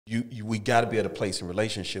we got to be at a place in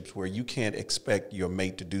relationships where you can't expect your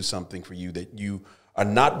mate to do something for you that you are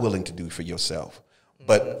not willing to do for yourself.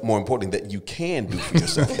 But more importantly, that you can do for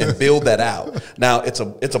yourself and build that out. Now, it's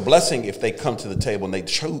a blessing if they come to the table and they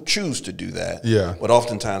choose to do that. Yeah. But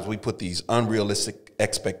oftentimes we put these unrealistic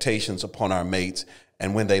expectations upon our mates,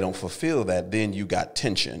 and when they don't fulfill that, then you got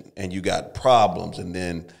tension and you got problems, and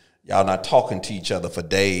then y'all not talking to each other for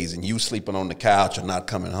days, and you sleeping on the couch or not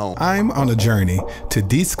coming home. I'm on a journey to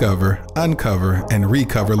discover, uncover, and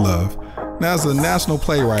recover love. Now, as a national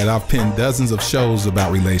playwright, I've penned dozens of shows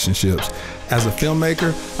about relationships. As a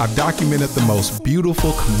filmmaker, I've documented the most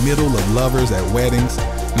beautiful committal of lovers at weddings.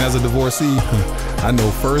 And as a divorcee, I know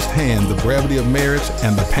firsthand the brevity of marriage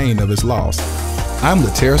and the pain of its loss. I'm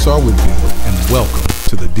L.I.T, and welcome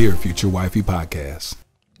to the Dear Future Wifey podcast.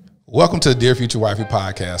 Welcome to the Dear Future Wifey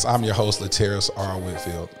podcast. I'm your host, L.I.T.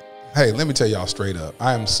 Whitfield. Hey, let me tell y'all straight up,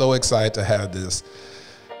 I am so excited to have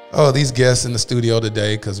these guests in the studio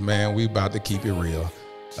today, because, man, we about to keep it real.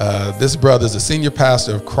 This brother is the senior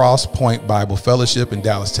pastor of Cross Point Bible Fellowship in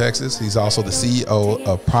Dallas, Texas. He's also the CEO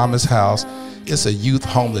of Promise House. It's a youth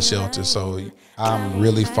homeless shelter, so I'm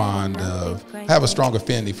really have a strong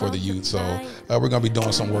affinity for the youth, so we're going to be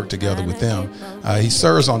doing some work together with them. He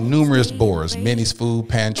serves on numerous boards, Minnie's Food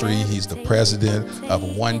Pantry. He's the president of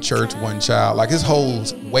One Church, One Child. Like, his whole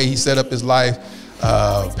way he set up his life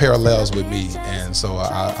parallels with me, and so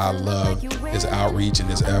I love his outreach and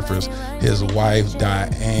his efforts. His wife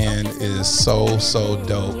Diane is so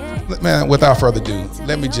dope. Man, without further ado,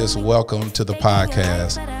 let me just welcome to the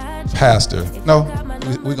podcast Pastor. No,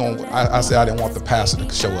 I said I didn't want the pastor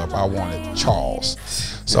to show up. I wanted Charles.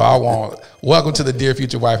 So welcome to the Dear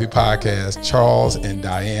Future Wifey podcast, Charles and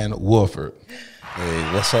Diane Wolford.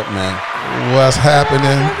 Hey, what's up, man? What's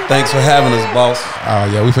happening? Thanks for having us, boss.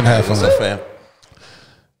 Oh yeah, we finna have fun. What's up, fam?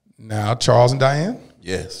 Now, Charles and Diane?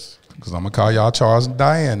 Yes. Because I'm going to call y'all Charles and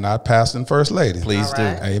Diane, not Pastor and First Lady. Please do.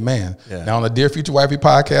 Amen. Yeah. Now, on the Dear Future Wifey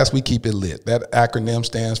podcast, we keep it lit. That acronym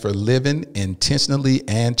stands for living intentionally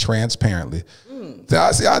and transparently.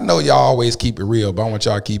 See, I know y'all always keep it real, but I want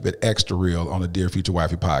y'all to keep it extra real on the Dear Future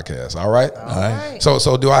Wifey podcast. All right? All right.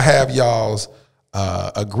 So do I have y'all's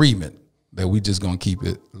agreement that we just going to keep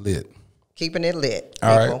it lit? Keeping it lit.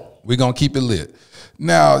 All right. We're going to keep it lit.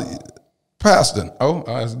 Now, Pastor.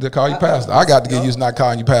 They call you Pastor. I got to get used to not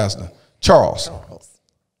calling you Pastor. Charles.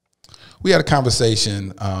 We had a conversation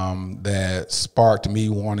that sparked me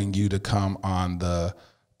wanting you to come on the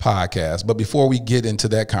podcast. But before we get into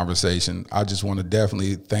that conversation, I just want to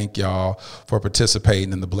definitely thank y'all for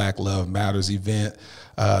participating in the Black Love Matters event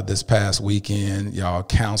this past weekend. Y'all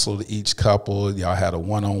counseled each couple. Y'all had a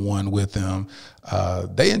one-on-one with them.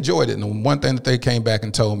 They enjoyed it. And one thing that they came back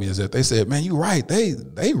and told me is that they said, man, you're right.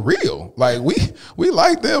 They real. Like, we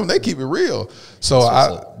like them. They keep it real.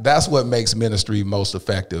 So that's what makes ministry most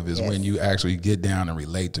effective is when you actually get down and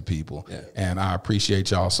relate to people. Yeah. And I appreciate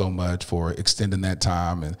y'all so much for extending that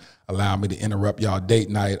time and allowing me to interrupt y'all date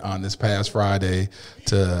night on this past Friday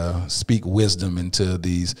to speak wisdom into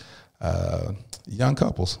these young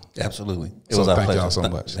couples. Absolutely. It was our pleasure. Thank y'all so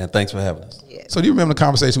much. And thanks for having us. Yeah. So do you remember the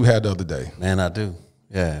conversation we had the other day? Man, I do.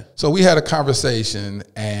 Yeah. So we had a conversation,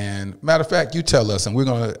 and matter of fact, you tell us, and I'm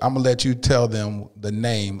gonna let you tell them the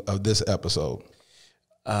name of this episode.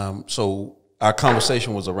 So our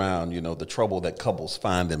conversation was around, the trouble that couples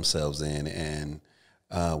find themselves in, and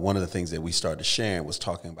one of the things that we started sharing was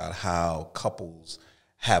talking about how couples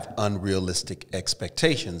have unrealistic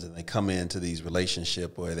expectations, and they come into these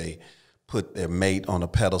relationships where they put their mate on a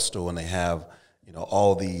pedestal, and they have,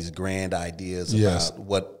 all these grand ideas about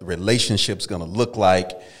what the relationship's going to look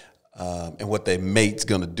like, and what their mate's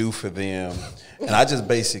going to do for them. And I just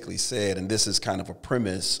basically said, and this is kind of a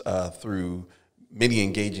premise through many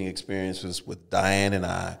engaging experiences with Diane and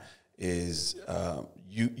I, is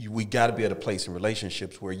we got to be at a place in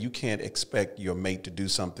relationships where you can't expect your mate to do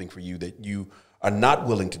something for you that you are not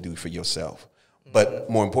willing to do for yourself. But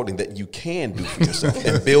more importantly, that you can do for yourself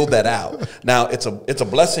and build that out. Now, it's a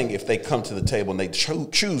blessing if they come to the table and they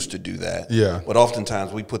choose to do that. Yeah. But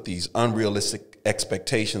oftentimes we put these unrealistic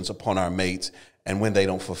expectations upon our mates, and when they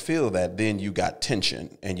don't fulfill that, then you got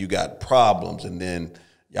tension and you got problems, and then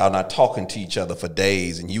y'all not talking to each other for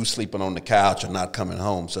days, and you sleeping on the couch or not coming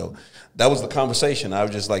home. So that was the conversation. I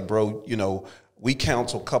was just like, bro, we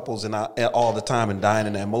counsel couples all the time and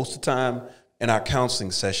Diane, and most of the time, in our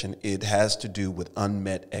counseling session, it has to do with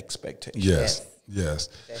unmet expectations. Yes. Yes.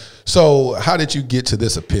 So how did you get to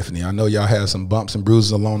this epiphany? I know y'all had some bumps and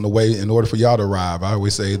bruises along the way in order for y'all to arrive. I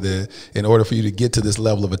always say that in order for you to get to this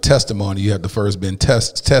level of a testimony, you have to first been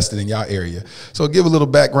tested in y'all area. So give a little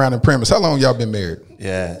background and premise. How long y'all been married?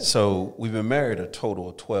 Yeah, so we've been married a total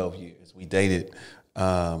of 12 years. We dated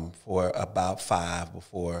for about 5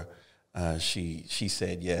 before she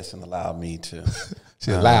said yes and allowed me to. She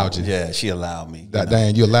allowed you. Yeah, she allowed me.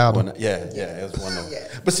 Diane, you allowed her? Yeah, it was one of them.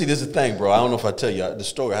 But see, there's the thing, bro. I don't know if I tell you the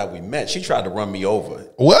story how we met. She tried to run me over.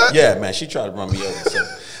 What? Yeah, man, she tried to run me over. So,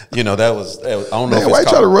 that was I don't know. Man, why you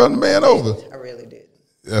try to run the man over? I really did.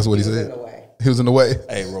 That's what he said. He was in the way. He was in the way.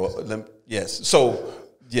 Hey, bro. Yes. So,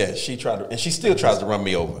 yeah, she tried to, and she still tries to run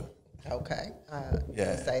me over. Okay.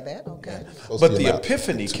 Yeah. Say that. Okay. Yeah. But the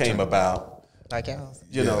epiphany came about. Like else.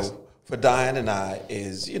 You know, for Diane and I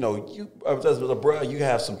is, you as a brother, you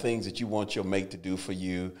have some things that you want your mate to do for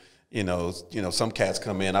you. Some cats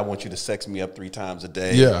come in, I want you to sex me up 3 times a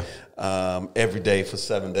day. Yeah. Every day for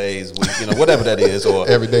 7 days, whatever that is, or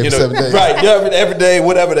every day for 7 days. Right. Yeah, every day,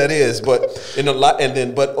 whatever that is. But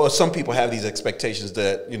or some people have these expectations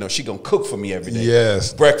that, she gonna cook for me every day.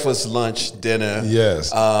 Yes. Breakfast, lunch, dinner.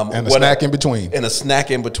 Yes. And a snack in between. And a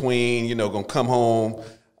snack in between, gonna come home.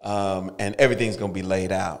 And everything's gonna be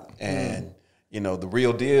laid out, and the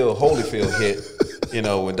real deal, Holyfield hit.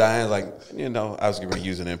 When Diane's like, I was gonna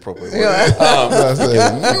use an inappropriate word.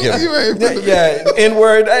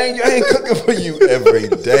 N-word. I ain't cooking for you every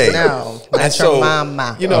day. No, not your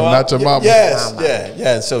mama. Not your mama. Yes, mama.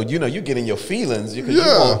 yeah. So you get in your feelings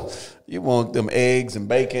because you want them eggs and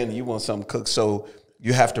bacon. You want something cooked. So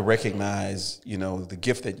you have to recognize, the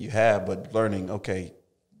gift that you have, but learning, okay,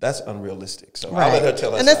 that's unrealistic. So I'll let her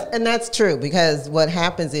tell us. And that's true, because what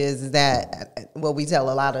happens is that what we tell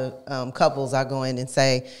a lot of couples are going and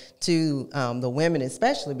say to the women,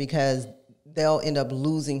 especially, because they'll end up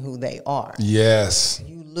losing who they are. Yes.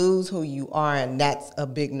 You lose who you are, and that's a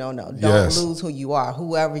big no-no. Don't lose who you are.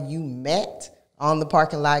 Whoever you met on the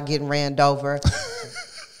parking lot getting ran over,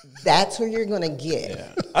 that's who you're going to get. Yeah.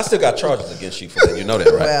 I still got charges against you for that. You know that,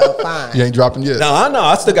 right? Well, fine. You ain't dropped them yet? No, I know.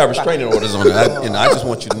 I still got restraining orders on it. I just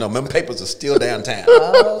want you to know. Them papers are still downtown.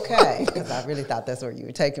 Okay. Because I really thought that's where you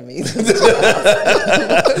were taking me. Yeah,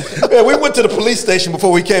 we went to the police station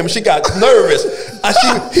before we came, and she got nervous.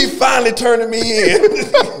 He finally turned me in.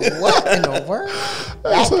 What in the world?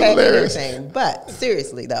 That's hilarious. But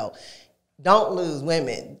seriously, though, don't lose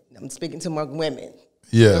women. I'm speaking to more women.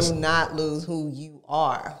 Yes. Do not lose who you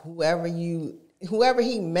are. Whoever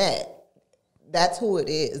he met, that's who it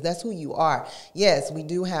is. That's who you are. Yes, we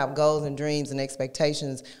do have goals and dreams and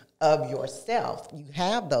expectations of yourself. You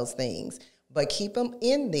have those things, but keep them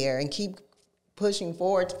in there and keep pushing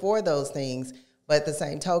forward for those things. But at the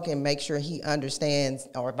same token, make sure he understands,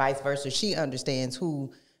 or vice versa, she understands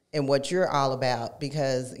who and what you're all about.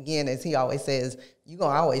 Because again, as he always says, you're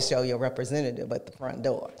going to always show your representative at the front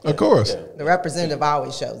door. Of course. The representative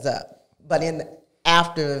always shows up. But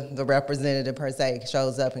after the representative per se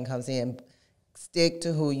shows up and comes in, stick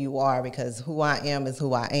to who you are, because who I am is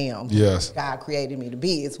who I am. Yes. Who God created me to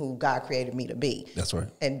be is who God created me to be. That's right.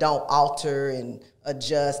 And don't alter and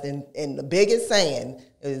adjust. And the biggest saying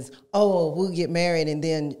is, oh, we'll get married and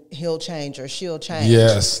then he'll change or she'll change.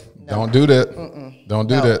 Yes. No. Don't do that. Don't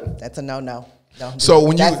do that. That's a no-no. That's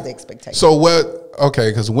the expectation. So what, okay,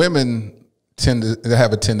 because women tend to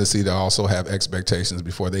have a tendency to also have expectations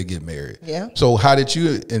before they get married. Yeah. So how did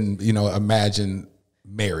you imagine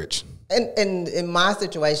marriage? And in my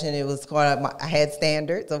situation, it was I had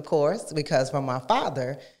standards, of course, because from my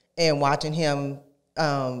father, and watching him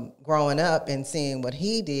growing up and seeing what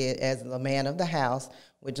he did as the man of the house,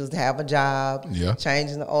 which was to have a job,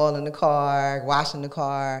 changing the oil in the car, washing the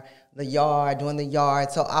car, the yard, doing the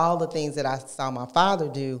yard. So all the things that I saw my father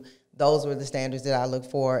do, those were the standards that I look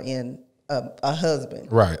for in a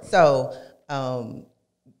husband. Right. So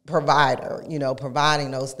provider,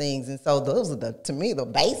 providing those things. And so those are to me, the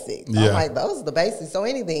basics. Yeah. I'm like, those are the basics. So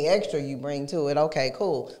anything extra you bring to it, okay,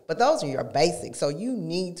 cool. But those are your basics. So you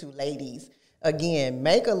need to, ladies, again,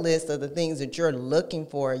 make a list of the things that you're looking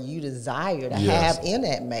for, you desire to have in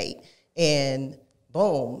that mate. And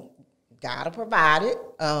boom, gotta provide it,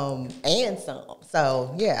 and some.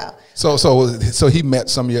 So yeah. So he met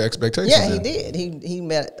some of your expectations. Yeah, he did. He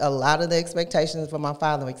met a lot of the expectations for my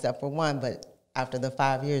father, except for one. But after the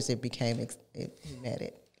 5 years, he met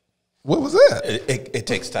it. What was that? It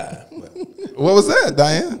takes time. What was that,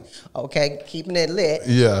 Diane? Okay, keeping it lit.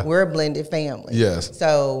 Yeah. We're a blended family. Yes.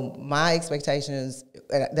 So my expectations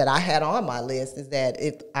that I had on my list is that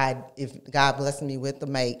if God blessed me with the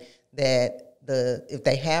mate, that if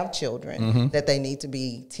they have children, that they need to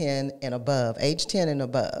be 10 and above, age 10 and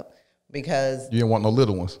above, because you didn't want no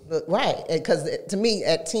little ones. Right, because to me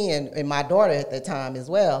at 10, and my daughter at the time as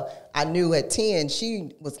well, I knew at 10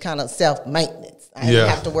 she was kind of self-maintenance. I didn't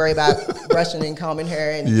have to worry about brushing and combing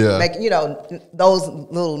her and making, those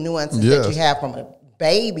little nuances that you have from a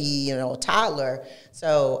baby, a toddler.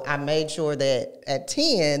 So I made sure that at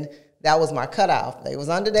 10, that was my cutoff. They was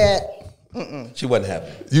under that. She wasn't having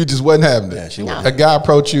it. You just wasn't having it. Yeah, she wasn't. A guy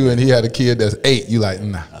approached you and he had a kid that's 8. You like,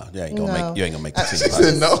 nah. You ain't gonna make the team. She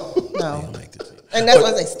said no. And that's why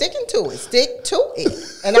I say sticking to it. Stick to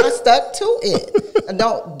it. And I stuck to it. And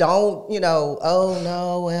don't, oh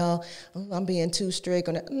no, well, I'm being too strict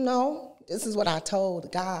on it. No, this is what I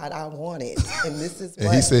told God I wanted. And this is what.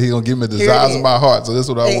 And he said he gonna give me the desires of my heart. So this is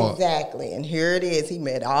what I want. Exactly. And here it is. He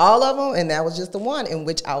met all of them, and that was just the one in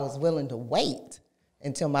which I was willing to wait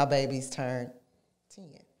until my babies turned 10.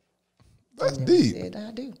 That's deep. Said,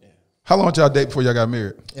 I do. Yeah. How long did y'all date before y'all got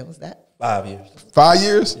married? It was that. 5 years. 5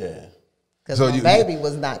 years? Yeah. Because my baby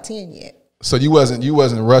was not 10 yet. So you wasn't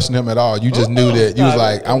rushing him at all. You just knew that you was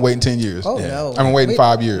like, I'm waiting 10 years. Oh no, I'm waiting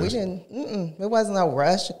 5 years. We didn't. There wasn't no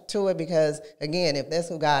rush to it because again, if that's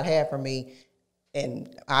who God had for me,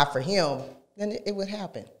 and I for him, then it would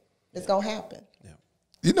happen. It's gonna happen.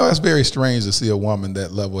 It's very strange to see a woman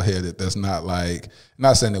that level-headed that's not like,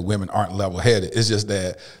 not saying that women aren't level-headed. It's just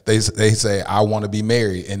that they say, I want to be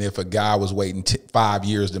married. And if a guy was waiting 5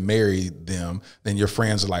 years to marry them, then your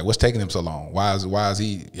friends are like, what's taking him so long? Why is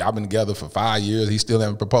he, y'all been together for 5 years, he still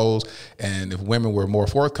haven't proposed? And if women were more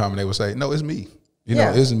forthcoming, they would say, no, it's me.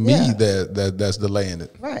 It's me that's delaying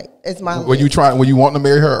it. Right. It's my Were you wanting to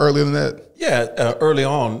marry her earlier than that? Yeah, early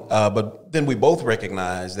on. But then we both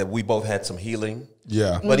recognized that we both had some healing.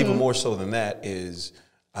 Yeah. But even more so than that is,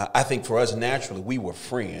 I think for us, naturally, we were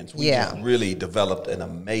friends. We just really developed an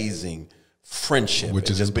amazing friendship.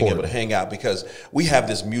 Which is just important. being able to hang out because we have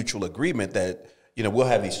this mutual agreement that, we'll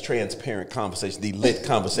have these transparent conversations, these lit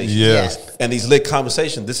conversations. Yes. And these lit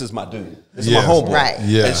conversations, this is my dude. This is my homeboy. Right.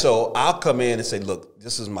 Yeah. And so I'll come in and say, look,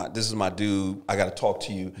 this is my dude. I got to talk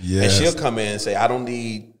to you. Yes. And she'll come in and say, I don't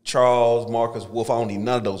need Charles, Marcus, Wolf. I don't need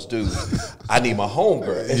none of those dudes. I need my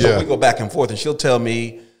homegirl. And so we go back and forth, and she'll tell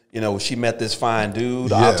me, she met this fine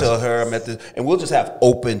dude. I'll tell her I met this, and we'll just have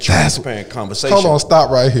open, transparent conversation. Hold on, stop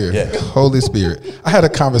right here. Yeah. Holy Spirit. I had a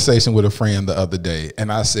conversation with a friend the other day,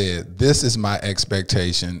 and I said, this is my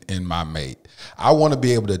expectation in my mate. I want to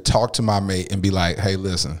be able to talk to my mate and be like, hey,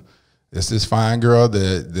 listen, this fine girl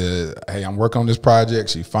hey, I'm working on this project.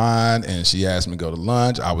 She fine, and she asked me to go to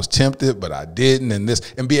lunch. I was tempted, but I didn't,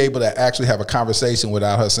 and be able to actually have a conversation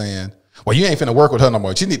without her saying, well, you ain't finna work with her no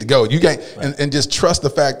more. You need to go. You can't, and just trust the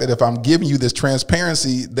fact that if I'm giving you this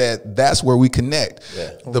transparency, that's where we connect.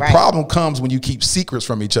 Yeah. The problem comes when you keep secrets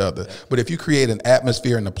from each other. Yeah. But if you create an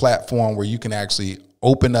atmosphere and a platform where you can actually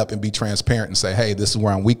open up and be transparent and say, hey, this is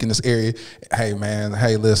where I'm weak in this area. Hey, man,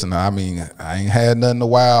 hey, listen, I ain't had nothing in a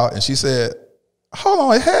while. And she said, hold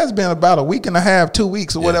on, it has been about a week and a half, 2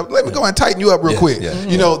 weeks or whatever. Let me go and tighten you up real quick. Yeah.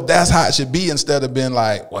 That's how it should be instead of being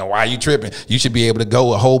like, well, why are you tripping? You should be able to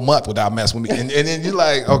go a whole month without messing with me. And then you're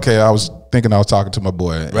like, okay, I was thinking I was talking to my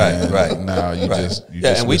boy. Right. Now you just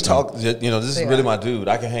and we talk, this is really my dude.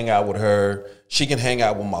 I can hang out with her. She can hang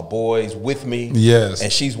out with my boys with me. Yes.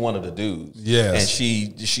 And she's one of the dudes. Yes.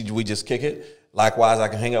 And we just kick it. Likewise, I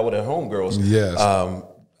can hang out with her homegirls. Yes.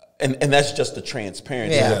 And that's just the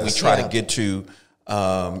transparency that we try to get to.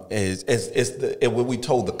 What we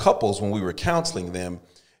told the couples when we were counseling them,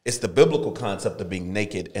 it's the biblical concept of being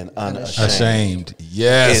naked and unashamed.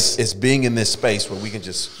 Yes. It's being in this space where we can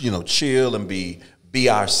just, chill and be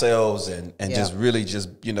ourselves and just really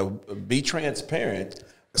just, be transparent.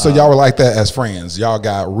 So y'all were like that as friends. Y'all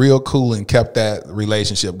got real cool and kept that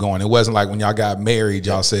relationship going. It wasn't like when y'all got married,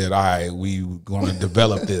 y'all said, all right, we going to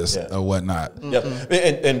develop this or whatnot.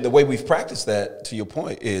 Mm-hmm. And the way we've practiced that, to your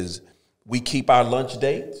point, is we keep our lunch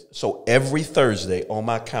dates. So every Thursday on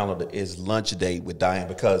my calendar is lunch date with Diane,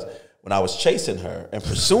 because when I was chasing her and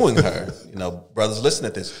pursuing her, brothers, listen to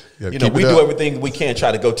this. We do everything we can,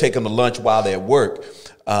 try to go take them to lunch while they're at work.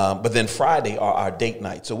 But then Friday are our date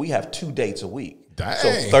nights. So we have 2 dates a week. Dang.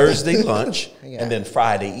 So Thursday lunch and then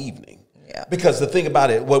Friday evening. Yeah. Because the thing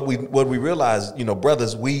about it, what we realize,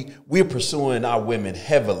 brothers, we're pursuing our women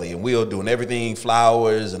heavily, and we are doing everything,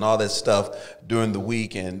 flowers and all that stuff during the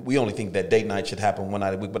week, and we only think that date night should happen one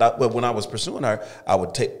night a week. But when I was pursuing her, I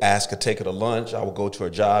would ask her, take her to lunch. I would go to her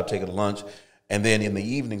job, take her to lunch, and then in the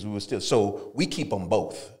evenings we would still. So we keep them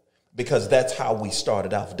both because that's how we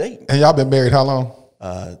started out dating. And y'all been married how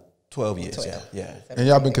long? 12 years. Yeah. And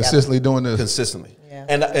y'all been consistently doing this? Consistently. Yeah.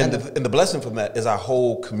 And the blessing from that is our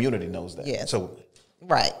whole community knows that. Yeah. So,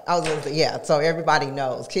 right. I was going to say, so everybody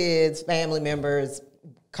knows. Kids, family members,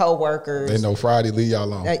 co-workers. They know Friday leave y'all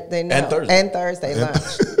alone. They know. And Thursday lunch.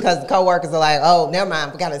 Because co-workers are like, oh, never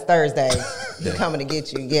mind, forgot it's Thursday. He's coming to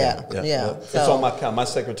get you. Yeah. It's on my account. My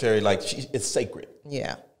secretary, like, it's sacred.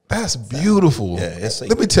 Yeah. That's beautiful. Yeah, it's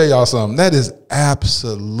sacred. Let me tell y'all something. That is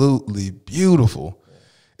absolutely beautiful.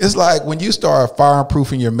 It's like when you start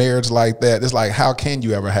fireproofing your marriage like that, it's like, how can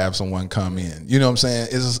you ever have someone come in? You know what I'm saying?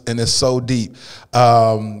 It's so deep.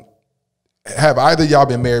 Have either of y'all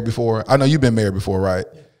been married before? I know you've been married before, right?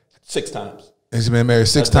 6 times. And she's been married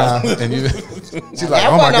 6 times, and she's like,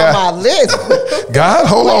 that "Oh my God, on my list." God,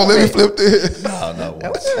 hold on, let me flip this." No.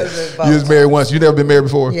 You was married once. You never been married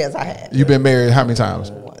before? Yes, I have. You've been married how many times?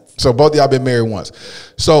 Once. So both of y'all been married once.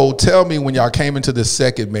 So tell me, when y'all came into the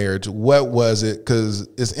second marriage, what was it? Because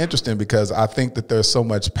it's interesting, because I think that there's so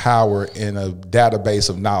much power in a database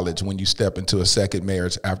of knowledge when you step into a second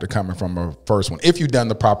marriage after coming from a first one. If you've done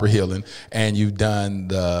the proper healing and you've done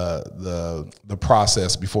the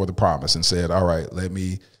process before the promise and said, all right, let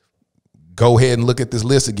me go ahead and look at this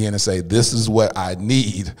list again and say, this is what I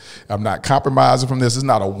need. I'm not compromising from this. It's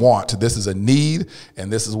not a want. This is a need,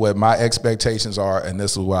 and this is what my expectations are, and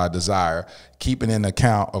this is what I desire. Keeping in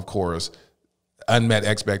account, of course, unmet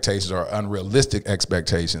expectations or unrealistic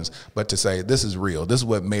expectations, but to say, this is real. This is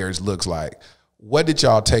what marriage looks like. What did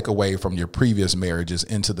y'all take away from your previous marriages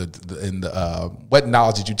into what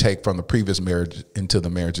knowledge did you take from the previous marriage into the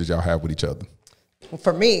marriages y'all have with each other?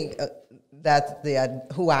 For me, that's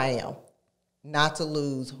who I am. Not to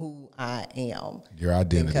lose who I am. Your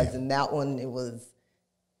identity. Because in that one, it was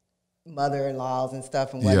mother-in-laws and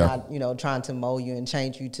stuff and whatnot, trying to mold you and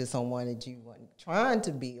change you to someone that you weren't trying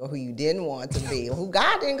to be, or who you didn't want to be, or who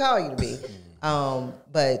God didn't call you to be.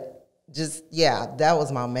 But just, that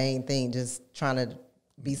was my main thing, just trying to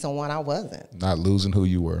be someone I wasn't. Not losing who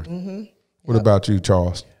you were. Mm-hmm. What about you,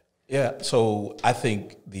 Charles? Yeah, so I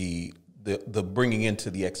think the bringing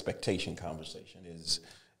into the expectation conversation is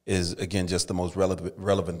again, just the most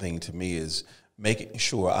relevant thing to me, is making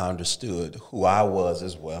sure I understood who I was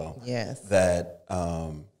as well. Yes. That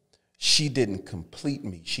she didn't complete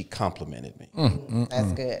me, she complimented me.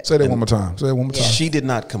 That's good. Say that one more time. She did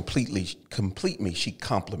not complete me, she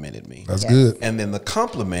complimented me. That's good. And then the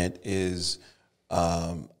compliment is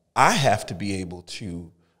I have to be able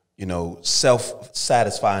to,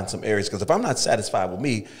 self-satisfy in some areas. Because if I'm not satisfied with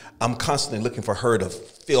me, I'm constantly looking for her to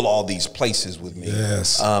fill all these places with me.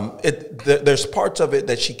 Yes. There's parts of it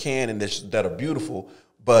that she can and that are beautiful,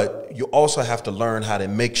 but you also have to learn how to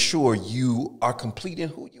make sure you are complete in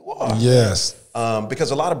who you are. Yes.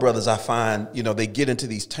 Because a lot of brothers, I find, they get into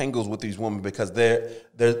these tangles with these women because they're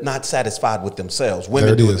not satisfied with themselves.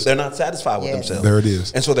 Women do it. They're not satisfied with themselves. There it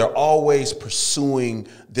is. And so they're always pursuing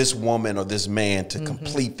this woman or this man to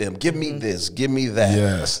complete them. Give me this, give me that.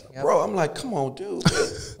 Yes. Bro, I'm like, come on, dude.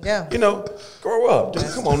 Yeah. Grow up, dude.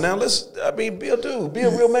 Come on now. Be a dude. Be a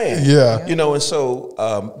real man. Yeah. And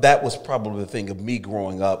so that was probably the thing of me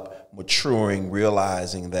growing up, maturing,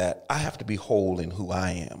 realizing that I have to be whole in who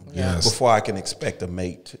I am before I can expect a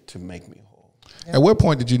mate to make me whole. Yeah. At what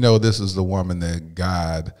point did you know this is the woman that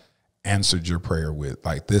God answered your prayer with?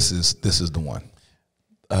 Like, this is the one.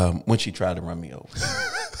 When she tried to run me over.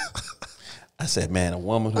 I said, man, a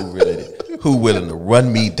woman who willing to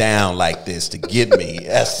run me down like this to get me,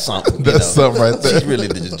 that's something. That's something right there. She's really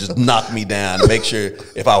just knock me down, make sure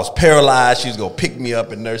if I was paralyzed, she was going to pick me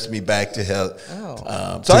up and nurse me back to health.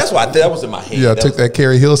 So that's why that was in my head. Yeah, I took that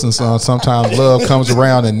Carrie Hilson song. Sometimes love comes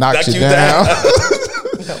around and knocks you down.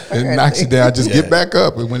 It knocks you down. Just get back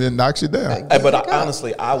up when it knocks you down. But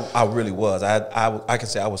honestly, I really was. I can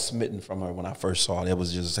say I was smitten from her when I first saw it. It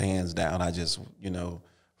was just hands down. I just,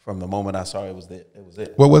 from the moment I saw her, it was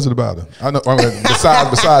it. What was it about her? I know.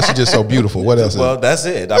 Besides, she's just so beautiful. What else? Well, that's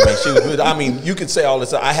it. I mean, she was. I mean, you could say all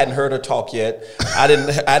this. I hadn't heard her talk yet. I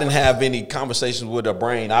didn't have any conversations with her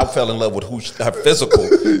brain. I fell in love with her physical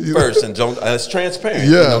first, and it's transparent.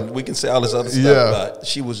 Yeah, we can say all this other stuff, but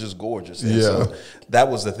she was just gorgeous. And so that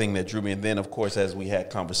was the thing that drew me. And then, of course, as we had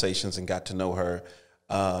conversations and got to know her,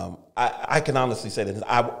 I can honestly say that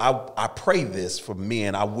I pray this for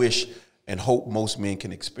men. I wish and hope most men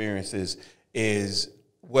can experience is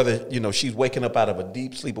whether, she's waking up out of a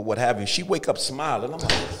deep sleep or what have you, she wake up smiling. I'm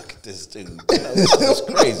like, look at this dude. This is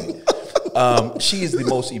crazy. She is the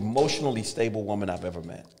most emotionally stable woman I've ever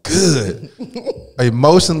met. Good.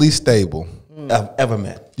 Emotionally stable. I've ever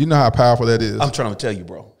met. You know how powerful that is? I'm trying to tell you,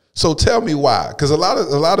 bro. So tell me why. Because a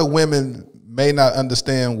lot of women may not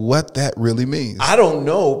understand what that really means. I don't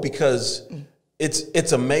know, because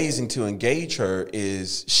it's amazing to engage her.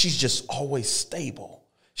 She's just always stable.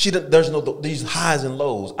 There's no these highs and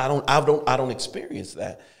lows. I don't experience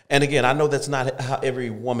that. And again, I know that's not how every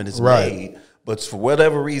woman is made, but for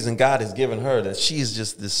whatever reason, God has given her that she's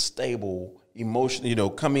just this stable emotion. You know,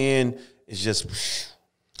 come in is just.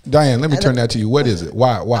 Diane, let me turn that to you. What is it?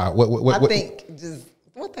 Why? What? I think just.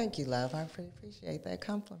 Well, thank you, love. I appreciate that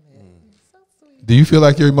compliment. So sweet. Do you feel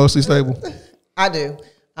like you're emotionally stable? I do.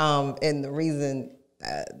 And the reason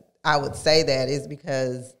I would say that is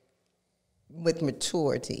because with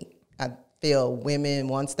maturity, I feel women,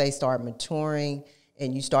 once they start maturing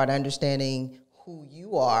and you start understanding who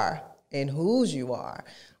you are and whose you are,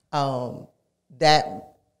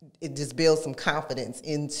 that it just builds some confidence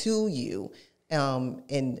into you,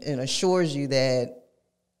 and assures you that,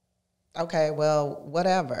 okay, well,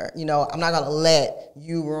 whatever. You know, I'm not going to let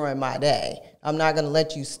you ruin my day. I'm not going to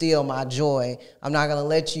let you steal my joy. I'm not going to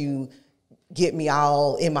let you get me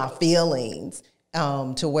all in my feelings,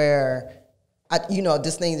 to where,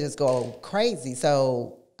 this thing just go crazy.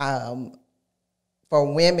 So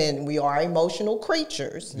for women, we are emotional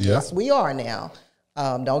creatures. Yeah. Yes, we are now.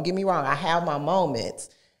 Don't get me wrong. I have my moments.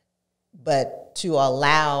 But to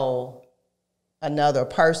allow another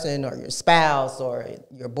person or your spouse or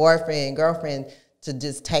your boyfriend, girlfriend to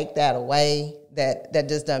just take that away, that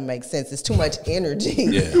just doesn't make sense. It's too much energy.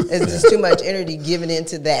 It's just too much energy given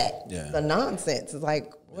into that. The nonsense. It's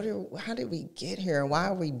like, how did we get here? And why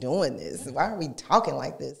are we doing this? Why are we talking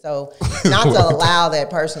like this? So not to allow that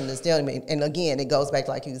person to steal me. And again, it goes back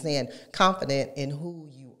to, like you were saying, confident in who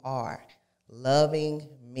you are, loving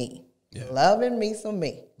me. Loving me some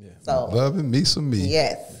me. So loving me some me.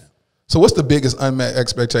 Yes. So what's the biggest unmet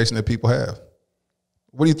expectation that people have?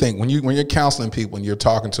 What do you think when you're counseling people and you're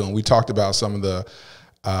talking to them? We talked about some of the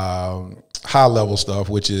high level stuff,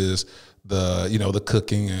 which is the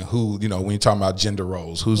cooking and who, when you're talking about gender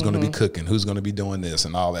roles, who's going to be cooking, who's going to be doing this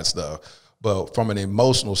and all that stuff. But from an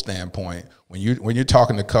emotional standpoint, when you're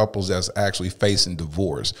talking to couples that's actually facing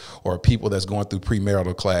divorce or people that's going through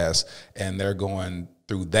premarital class and they're going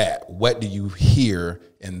through that, what do you hear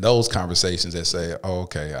in those conversations that say, oh,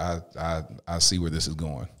 okay, I see where this is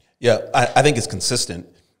going? Yeah, I think it's consistent.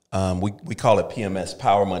 We call it PMS,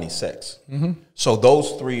 power, money, sex. So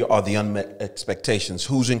those three are the unmet expectations.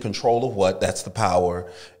 Who's in control of what? That's the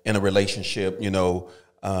power in a relationship.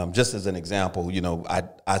 Just as an example,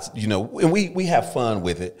 and we have fun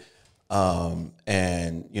with it. I'll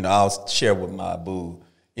share with my boo.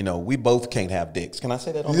 We both can't have dicks. Can I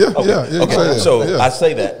say that? Okay. So I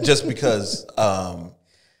say that just because,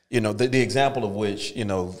 the example of which,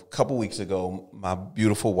 a couple weeks ago, my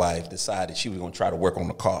beautiful wife decided she was going to try to work on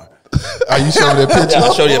the car. Are you showing that picture? Yeah,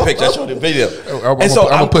 I'll show you a picture. I'll show you a video. I'm going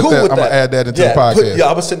to add that into the podcast. I'm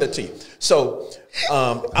going to send that to you. So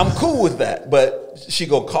I'm cool with that. But she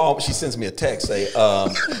go call. She sends me a text, say,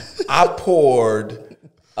 I poured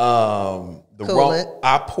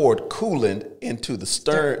coolant into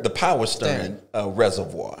the power steering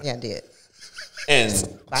reservoir. Yeah, I did. And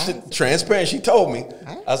transparent, she told me.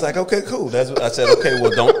 I was like, okay, cool. I said, okay, well,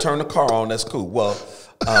 don't turn the car on. That's cool. Well,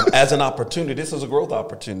 as an opportunity, this is a growth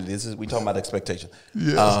opportunity. We talking about expectation.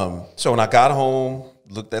 Yes. So when I got home,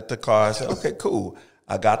 looked at the car, I said, okay, cool.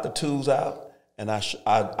 I got the tools out, and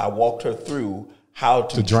I walked her through how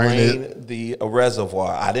to drain the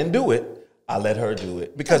reservoir. I didn't do it. I let her do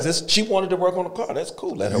it because she wanted to work on the car. That's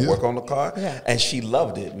cool. Let her work on the car. Yeah. And she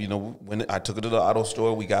loved it. When I took her to the auto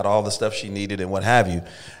store, we got all the stuff she needed and what have you.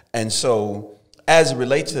 And so as it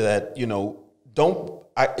relates to that,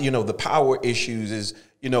 the power issues is,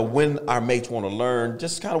 when our mates want to learn,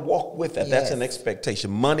 just kind of walk with that. Yes. That's an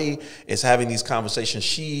expectation. Money is having these conversations.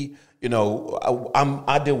 I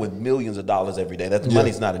deal with millions of dollars every day.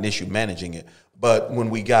 Money's not an issue, managing it. But when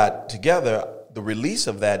we got together, the release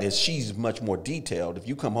of that is she's much more detailed. If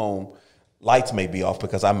you come home, lights may be off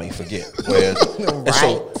because I may forget. Whereas,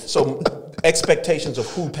 so expectations of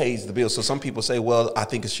who pays the bill. So some people say, well, I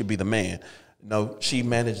think it should be the man. No, she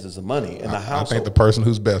manages the money in the household. I think the person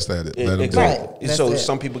who's best at it. Exactly. So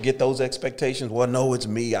some people get those expectations. Well, no, it's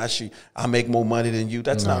me. I make more money than you.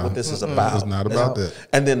 That's not what this is about. It's not about that.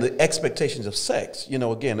 And then the expectations of sex.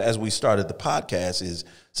 Again, as we started the podcast, is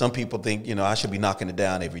some people think, I should be knocking it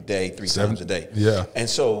down every day, 3 times a day. Yeah. And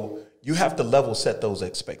so you have to level set those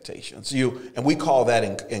expectations. And we call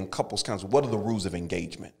that in couples counseling, what are the rules of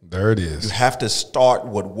engagement? There it is. You have to start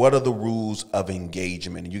with what are the rules of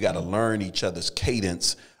engagement, and you got to learn each other's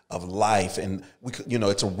cadence of life, and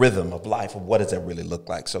it's a rhythm of life. Of what does that really look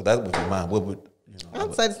like? So that would be mine. I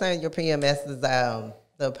would say the same. Your PMS is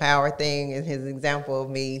the power thing, is his example of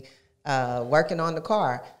me working on the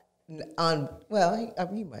car. You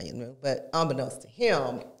might know, but unbeknownst to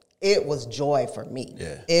him, it was joy for me.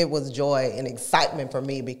 Yeah. It was joy and excitement for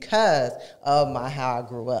me because of how I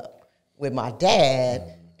grew up with my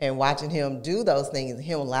dad and watching him do those things,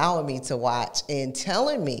 him allowing me to watch and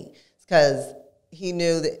telling me, because he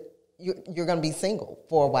knew that you're going to be single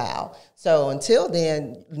for a while. So until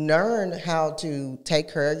then, learn how to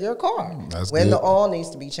take care of your car. When the oil needs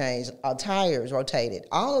to be changed, tires rotated,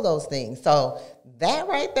 all of those things. So that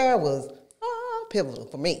right there was pivotal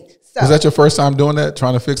for me. So, was that your first time doing that,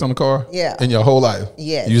 trying to fix on the car? Yeah. In your whole life?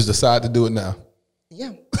 Yes. You just decide to do it now?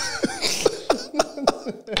 Yeah.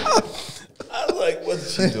 I was like,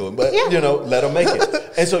 what's she doing? But you know, let her make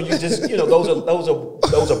it. And so you just, you know,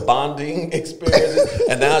 those are bonding experiences.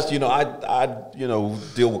 And now, you know, I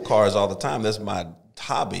deal with cars all the time. That's my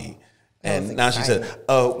hobby. And now she said,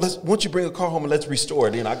 once you bring a car home and let's restore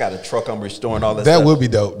it. You know, I got a truck, I'm restoring all that stuff. That would be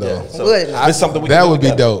dope, though. Yeah, so it's something we that can do would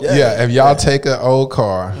be together. dope. Yeah, if y'all take an old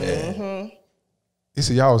car. Mm-hmm. You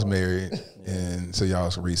see, y'all was married, and so y'all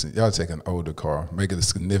was recent. Y'all take an older car, make it a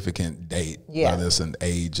significant date. Yeah. Whether it's an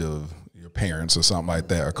age of your parents or something like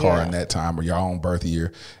that, a car in that time or your own birth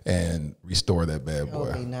year, and restore that bad boy.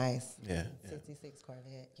 That would be nice. Yeah. 66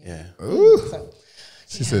 Corvette. Yeah. Ooh. So,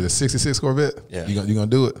 She said a 66 Corvette? Yeah. You gonna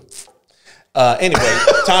do it? Anyway,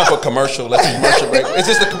 time for commercial. Let's do commercial break. Is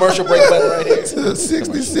this the commercial break button right here?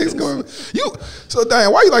 66 Corvette. So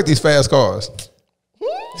Diane, why you like these fast cars?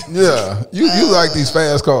 Yeah, you like these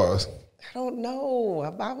fast cars. I don't know.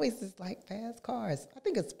 I've always just liked fast cars. I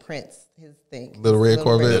think it's Prince, his thing. Little red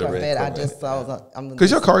Corvette. I just saw.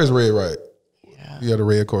 Because your car is red, right? Yeah. You got a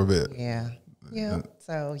red Corvette. Yeah. Yeah.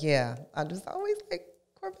 So yeah, I just always like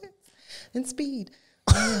Corvettes and speed.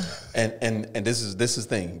 And this is the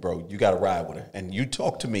thing, bro. You got to ride with her, and you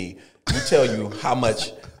talk to me. You tell you how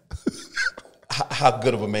much, how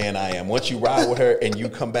good of a man I am. Once you ride with her, and you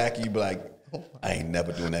come back, you be like, I ain't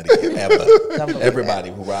never doing that again ever. Everybody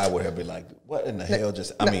who ride with her be like, what in the hell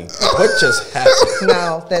just? I mean, what just happened?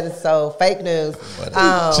 No, that is so fake news.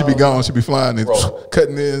 She be gone. She be flying and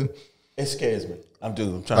cutting in. It scares me. I'm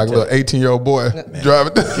trying like to a little 18-year-old boy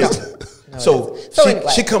driving. So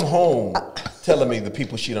anyway. she come home telling me the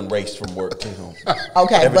people she done raced from work to home.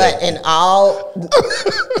 Okay, but in all,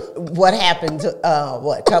 what happened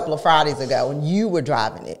a couple of Fridays ago when you were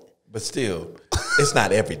driving it? But still, it's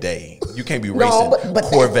not every day. You can't be racing but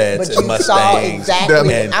Corvettes but and you Mustangs. saw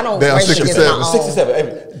exactly. And I don't down race against my own.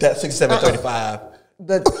 67, that 67, 35.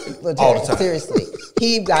 But all the time. Seriously,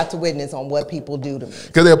 he got to witness on what people do to me.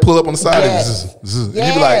 Because they'll pull up on the side Yes. and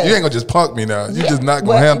you be like, you ain't gonna just punk me now. You just not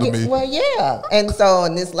gonna handle me. Well, yeah. And so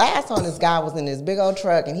in this last one, this guy was in this big old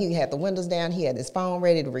truck and he had the windows down. He had his phone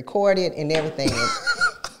ready to record it and everything.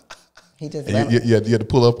 He just you had to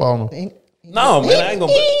pull up on him. No, man, I ain't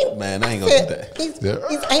gonna do that.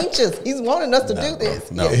 He's anxious. He's wanting us to do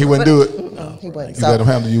this. No. He wouldn't do it. No, he wouldn't. You let him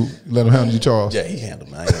handle you. Let him handle you, Charles. Yeah, he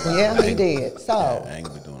handled me. He did. So I ain't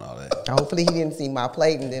gonna be doing all that. hopefully he didn't see my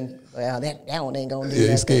plate and then, well, that one ain't gonna do Yeah,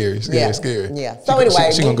 that. he's scary. Yeah. So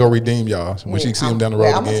anyway, she gonna go redeem y'all when she see him down the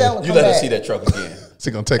road I'm again. telling You let her see that truck again. She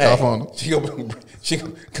gonna take off on him. She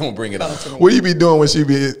gonna bring it on. What you be doing when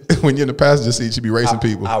you're in the passenger seat? She be racing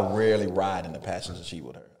people. I rarely ride in the passenger seat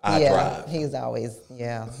with her. I drive. He's always,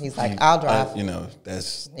 he's like, I'll drive.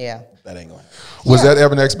 That ain't going. Was that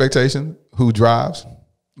ever an expectation? Who drives?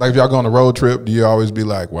 Like if y'all go on a road trip, do you always be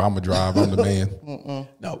like, well, I'm gonna drive, I'm the man?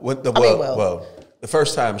 No. The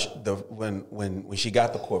first time when she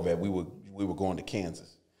got the Corvette, we were going to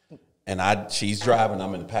Kansas, and she's driving,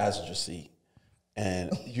 I'm in the passenger seat,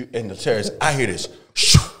 and in the terrace, I hear this,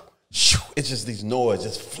 shoo, shoo, it's just these noise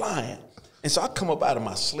just flying, and so I come up out of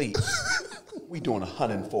my sleep. We doing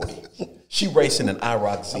 140. She racing an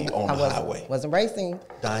IROC Z on the highway. Wasn't racing.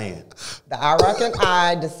 Diane. The IROC and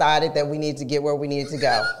I decided that we needed to get where we needed to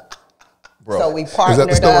go. Bro. So we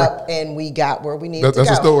partnered up and we got where we needed to go.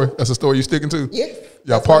 That's a story. That's a story you sticking to? Yes.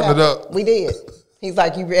 Y'all partnered up? We did. He's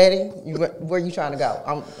like, you ready? Where you trying to go?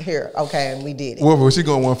 I'm here. Okay, and we did it. Was she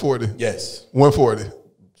going 140? Yes. 140.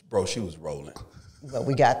 Bro, she was rolling. But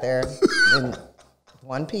we got there in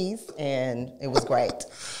one piece and it was great.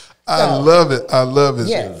 I love it. I love it.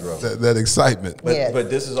 Yes. That excitement. But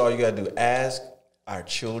this is all you got to do. Ask our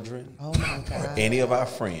children or any of our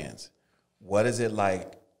friends, what is it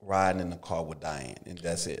like riding in the car with Diane? And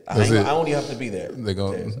that's it. I don't even have to be there. They're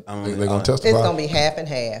going to testify. It's going to be half and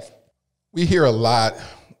half. We hear a lot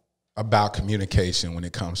about communication when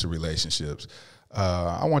it comes to relationships.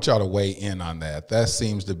 I want y'all to weigh in on that. That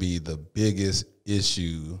seems to be the biggest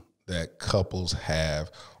issue that couples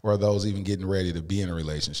have, or those even getting ready to be in a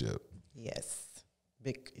relationship. Yes,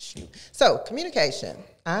 big issue. So communication.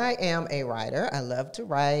 I am a writer. I love to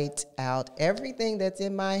write out everything that's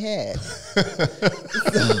in my head.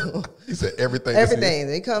 You said everything. Everything.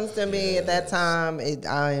 It comes to me at that time.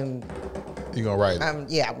 You gonna write it?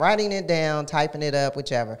 Yeah, writing it down, typing it up,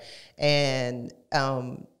 whichever. And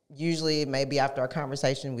usually maybe after a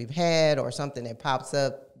conversation we've had or something that pops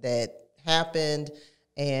up that happened,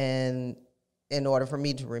 and in order for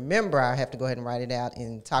me to remember, I have to go ahead and write it out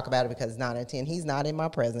and talk about it, because 9 out of 10, he's not in my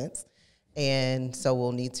presence. And so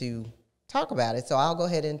we'll need to talk about it. So I'll go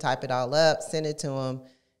ahead and type it all up, send it to him.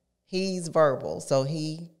 He's verbal, so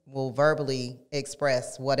he will verbally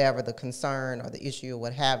express whatever the concern or the issue or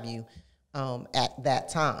what have you at that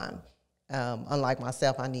time. Unlike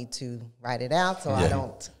myself, I need to write it out so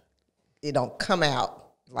it don't come out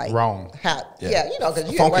like wrong. You know, because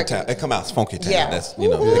you funky town. It come out as funky town. Yeah. That's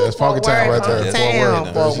that's funky town right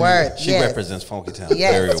there. Fort Worth. She represents funky town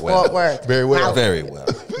very well. Fort Worth. Very well. Very well.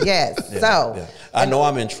 Yes. So I know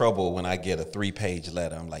I'm in trouble when I get a 3-page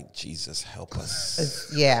letter. I'm like, Jesus, help us.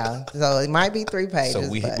 Yeah. So it might be 3 pages. So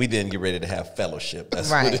we didn't get ready to have fellowship.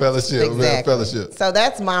 That's right. Fellowship. Exactly. Fellowship. So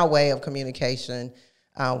that's my way of communication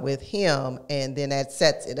with him, and then that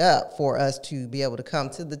sets it up for us to be able to come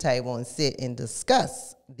to the table and sit and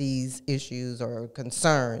discuss these issues or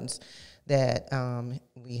concerns that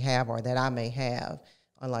we have or that I may have.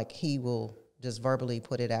 Unlike he will just verbally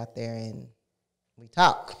put it out there and we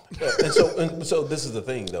talk. And so this is the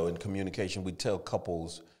thing, though, in communication, we tell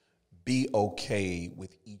couples, be okay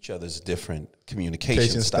with each other's different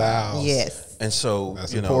communication styles. Yes. And so,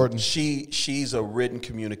 that's important. She's a written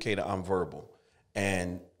communicator, I'm verbal.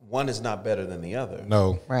 And one is not better than the other.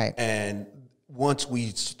 No. Right. And once we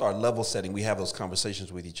start level setting, we have those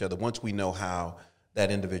conversations with each other. Once we know how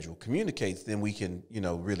that individual communicates, then we can,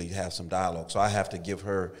 really have some dialogue. So I have to give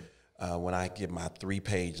her, when I give my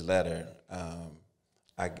 3-page letter,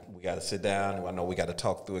 we got to sit down. I know we got to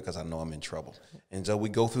talk through it because I know I'm in trouble. And so we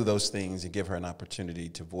go through those things and give her an opportunity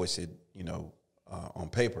to voice it, on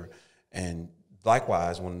paper. And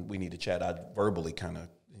likewise, when we need to chat, I verbally kind of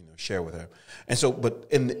share with her. And so, but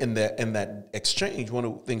in that exchange, one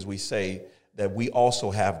of the things we say that we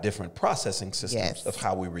also have different processing systems of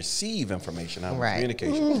how we receive information, how we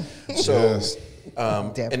communication. So,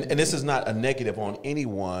 and this is not a negative on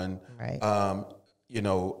anyone. Right.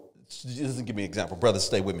 Just give me an example. Brothers,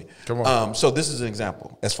 stay with me. Come on. So this is an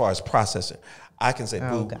example as far as processing. I can say,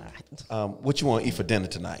 boo, what you want to eat for dinner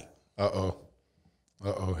tonight?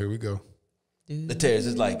 Here we go. The tears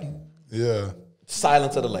is like,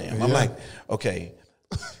 silence of the lamb. I'm like, okay,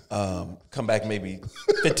 come back maybe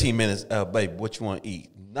 15 minutes. Babe, what you want to eat?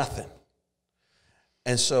 Nothing.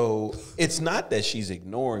 And so it's not that she's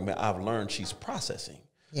ignoring me. I've learned she's processing.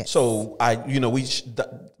 Yes. So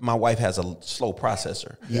my wife has a slow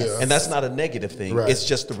processor, and that's not a negative thing. Right. It's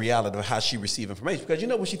just the reality of how she receives information. Because you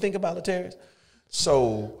know what she think about it, Terry?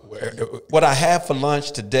 So what I have for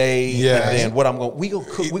lunch today, and then what we're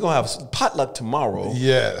gonna have potluck tomorrow.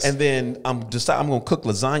 Yes. And then I'm gonna cook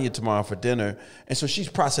lasagna tomorrow for dinner. And so she's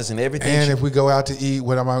processing everything. And if we go out to eat,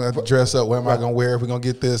 what am I gonna dress up? What am I gonna wear? If we're gonna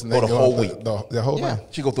get this, and the whole week. The whole thing.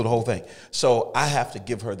 She go through the whole thing. So I have to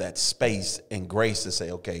give her that space and grace to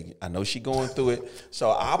say, okay, I know she going through it. So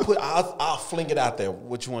I'll fling it out there.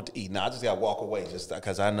 What you want to eat? Now I just gotta walk away just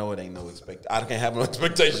because I know it ain't no I can't have no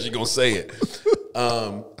expectation she gonna say it.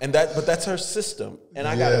 But that's her system, and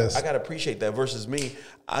I gotta appreciate that. Versus me,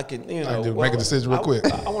 I can make a decision real quick.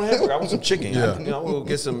 I want a hamburger. I want some chicken. We'll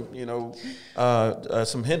get some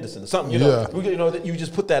some Henderson or something. You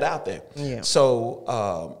just put that out there. Yeah.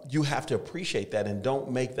 So you have to appreciate that and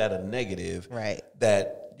don't make that a negative. Right.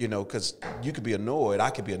 That because you could be annoyed. I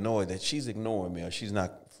could be annoyed that she's ignoring me or she's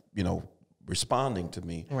not responding to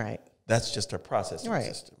me. Right. That's just her processing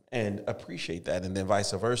system, and appreciate that, and then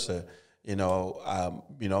vice versa. She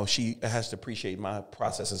has to appreciate my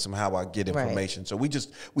process and somehow I get information. Right. So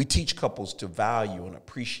we teach couples to value and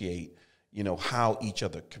appreciate, how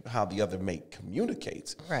the other mate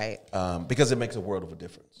communicates. Right. Because it makes a world of a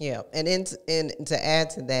difference. Yeah. And to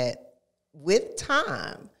add to that, with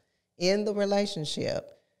time in the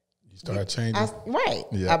relationship, you start changing.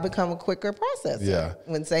 I become a quicker processor. Yeah.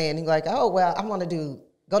 When saying like, oh, well, I want to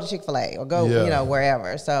go to Chick-fil-A or go,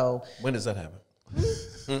 wherever. So when does that happen?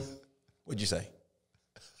 What'd you say?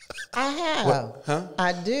 I have. Huh?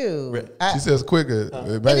 I do. She says quicker.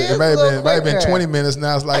 It may have been 20 minutes.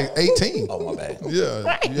 Now it's like 18. Oh, my bad. Yeah.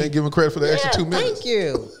 Right. You ain't giving credit for the extra 2 minutes. Thank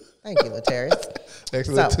you. Thank you, Latarius.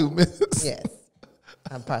 Extra 2 minutes. Yes.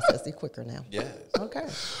 I'm processing quicker now. Yeah. Okay.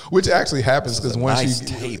 Which actually happens because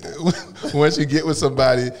once you get with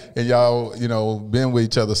somebody and y'all, been with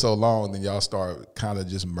each other so long, then y'all start kind of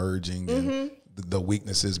just merging and the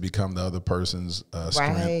weaknesses become the other person's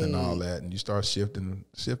strength and all that, and you start shifting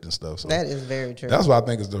stuff. So that is very true. That's what I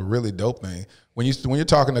think is the really dope thing. When you're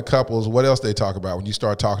talking to couples, what else they talk about? When you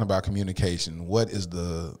start talking about communication, what is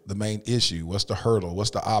the main issue? What's the hurdle?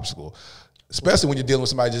 What's the obstacle? Especially when you're dealing with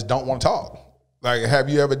somebody who just don't want to talk. Like, have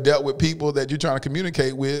you ever dealt with people that you're trying to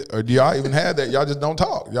communicate with, or do y'all even have that? Y'all just don't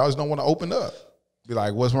talk. Y'all just don't want to open up. Be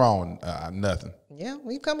like, what's wrong? Nothing. Yeah,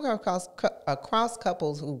 we've come across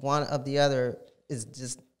couples who one of the other is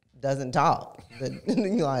just doesn't talk.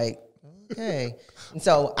 You're like, okay. And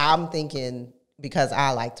so I'm thinking, because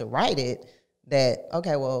I like to write it, that,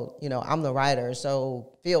 okay, well, I'm the writer,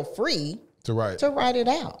 so feel free to write it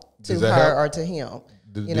out to her help? Or to him.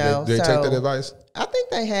 Do they take that advice? I think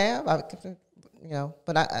they have.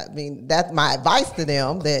 But I mean, that's my advice to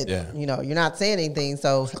them, that, you're not saying anything,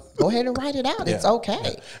 so go ahead and write it out. Yeah. It's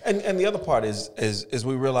okay. Yeah. And the other part is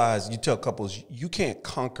we realize, you tell couples, you can't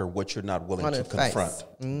conquer what you're not willing to confront.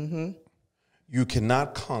 Mm-hmm. You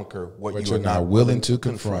cannot conquer what you're not willing to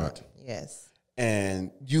confront. Yes. And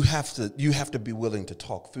you have to be willing to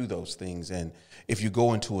talk through those things. And if you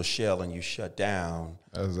go into a shell and you shut down,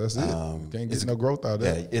 that's it. You can't get no growth out of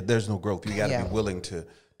that. Yeah, there's no growth. You got to be willing to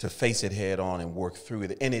face it head on and work through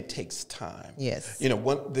it, and it takes time. Yes. We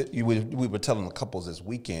were telling the couples this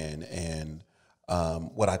weekend, and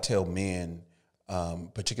what I tell men,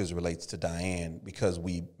 particularly as it relates to Diane, because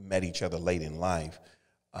we met each other late in life.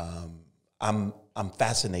 I'm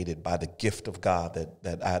fascinated by the gift of God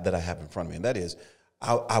that I have in front of me, and that is,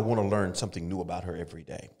 I want to learn something new about her every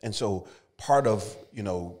day. And so part of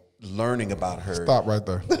learning about her. Stop right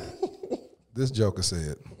there. This joker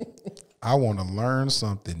said, I want to learn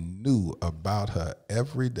something new about her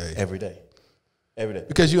every day. Every day. Every day.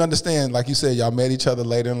 Because you understand, like you said, y'all met each other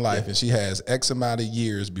later in life, and she has X amount of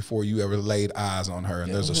years before you ever laid eyes on her.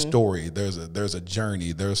 And there's a story, there's a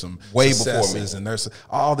journey, there's some way before me, and there's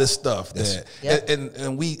all this stuff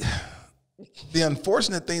and we. The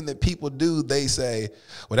unfortunate thing that people do, they say,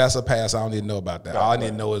 well, that's a past. I don't need to know about that. All I need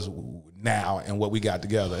to know is now and what we got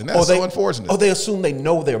together. And that's so unfortunate. Oh, they assume they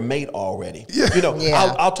know their mate already. Yeah.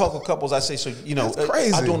 I'll talk with couples. I say, so, it's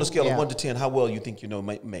crazy. I do on a scale of 1 to 10, how well you think you know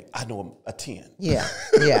mate? I know them a 10. Yeah.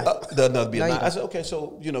 Yeah. Another be a 9. I said, okay,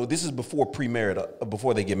 so, this is before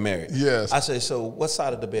before they get married. Yes. I say, so what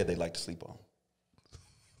side of the bed they like to sleep on?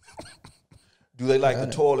 Do they like the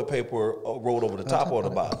toilet paper rolled over the top or the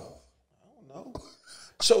bottom?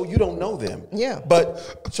 So you don't know them. Yeah.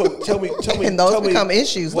 But so tell me. And those become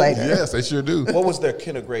issues later. Yes, they sure do. What was their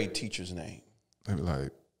kindergarten teacher's name? They be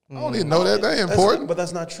like, I don't even know that. That ain't important. But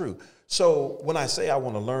that's not true. So when I say I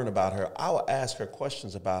want to learn about her, I will ask her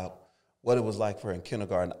questions about what it was like for her in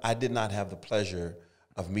kindergarten. I did not have the pleasure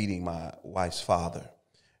of meeting my wife's father.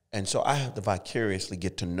 And so I have to vicariously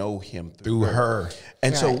get to know him through her.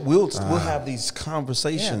 And so we'll have these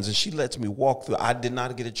conversations, and she lets me walk through. I did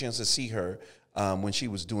not get a chance to see her when she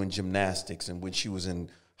was doing gymnastics and when she was in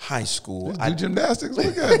high school. I do gymnastics?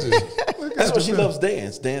 Look at you. That's why she loves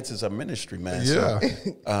dance. Dance is a ministry, man. Yeah.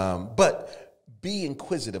 So, but be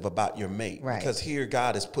inquisitive about your mate. Right. Because here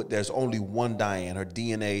God has there's only one Diane. Her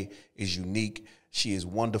DNA is unique. She is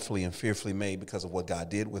wonderfully and fearfully made because of what God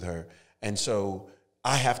did with her. And so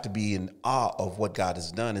I have to be in awe of what God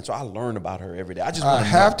has done. And so I learn about her every day. I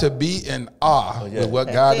have to be in awe with what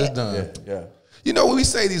God has done. Yeah. When we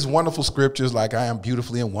say these wonderful scriptures like I am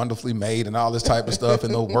beautifully and wonderfully made and all this type of stuff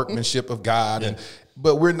and the workmanship of God,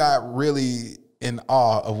 but we're not really in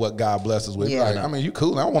awe of what God blesses with. Yeah. Like, I mean, you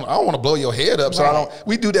cool. I don't want to blow your head up. So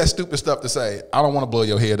we do that stupid stuff to say, I don't want to blow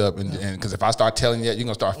your head up. And because if I start telling you that, you're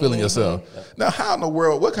going to start feeling yourself. Now, how in the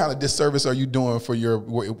world, what kind of disservice are you doing for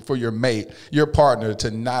your mate, your partner, to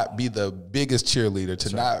not be the biggest cheerleader,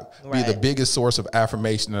 to not be the biggest source of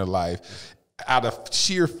affirmation in their life, out of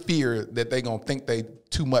sheer fear that they're gonna think they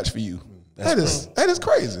too much for you? That is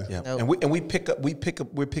crazy. Yeah. Nope. And we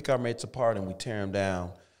pick our mates apart and we tear them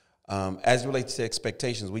down. As it relates to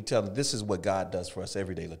expectations, we tell them this is what God does for us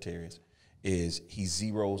every day, Latarius, is He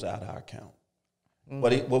zeroes out our account.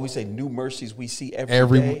 What we say, new mercies we see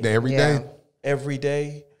every day. Every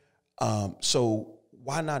day. So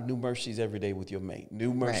why not new mercies every day with your mate?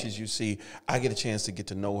 New mercies you see. I get a chance to get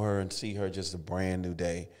to know her and see her just a brand new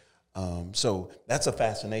day. So that's a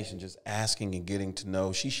fascination, just asking and getting to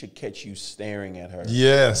know. She should catch you staring at her.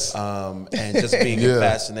 Yes. And just being a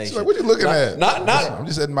fascination. Like, what you looking at? Not. I'm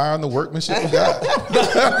just admiring the workmanship of God.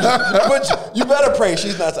 But you better pray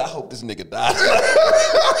she's not. I hope this nigga dies.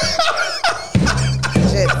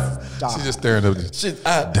 She's just staring up.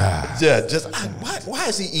 Why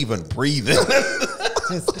is he even breathing?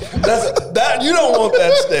 You don't want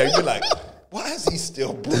that stare. You're like, why is he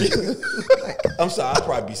still breathing? I'm sorry, I'll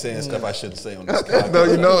probably be saying stuff I shouldn't say on this podcast. No,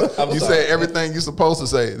 you know, I'm you sorry. say everything you're supposed to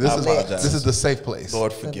say. This apologize. is the safe place.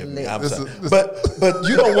 Lord forgive me. I'm This sorry. is- But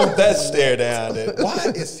you don't want that stare down. That,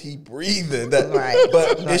 why is he breathing? That, Right.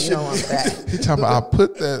 But No, it you should don't want that. He talking about I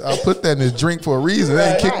put that in his drink for a reason. It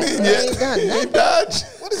ain't kicked Right. in It yet. ain't done He nothing. dodged.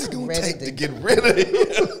 What is it going to Ready take to- to get rid of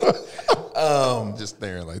him? Just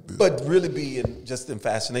staring like this. But really be just in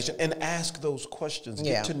fascination and ask those questions.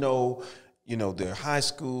 Yeah. Get to know, their high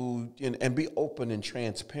school and be open and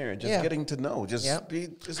transparent. Just Yeah. getting to know. Just be.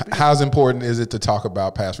 How important is it to talk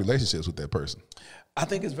about past relationships with that person? I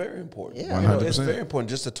think it's very important. Yeah. It's 100%. very important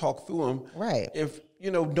just to talk through them. Right. If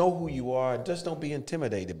know who you are, just don't be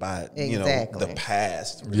intimidated by Exactly. the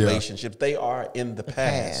past Yeah. relationships. They are in the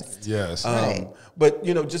past. Yes. Right. But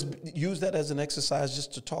just use that as an exercise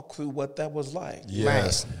just to talk through what that was like.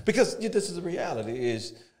 Yes. Because this is the reality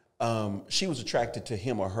is she was attracted to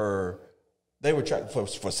him or her. They were attracted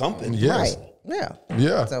for something. Yes. Right. Yeah.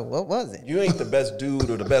 Yeah. So what was it? You ain't the best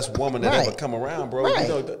dude or the best woman that Right. ever come around, bro. Right.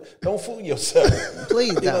 Don't fool yourself.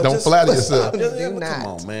 Please don't. Don't flatter yourself. Just, Do come not.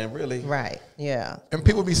 on, man. Really. Right. Yeah. And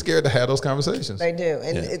people be scared to have those conversations. They do,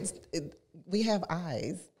 and Yeah. we have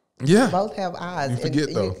eyes. Yeah. We both have eyes. You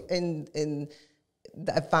forget, though. And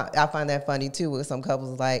I find that funny too. With some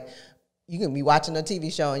couples, like you can be watching a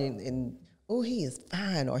TV show and oh, he is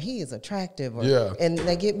fine or he is attractive, or, Yeah. and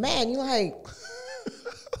they get mad. And you're like,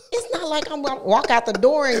 it's not like I'm gonna walk out the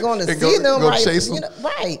door and going to And see go them, right? chase them.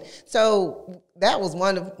 Right. So that was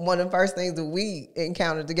one of the first things that we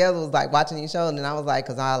encountered together was like watching these shows, and I was like,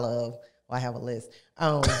 because I have a list,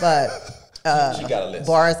 but. She got a list.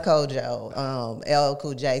 Boris Kojo, L.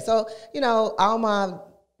 Cool J. So, all my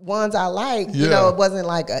ones I like, Yeah. it wasn't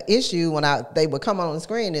like an issue when they would come on the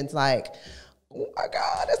screen and it's like, oh my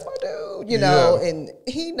God, that's my dude, Yeah. and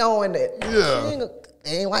he knowing that Yeah. it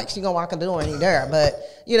ain't like she gonna walk in the door and he there, but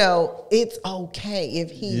it's okay if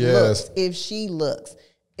he Yes. looks, if she looks,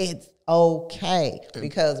 it's okay.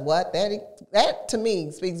 Because that to me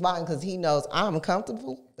speaks volumes because he knows I'm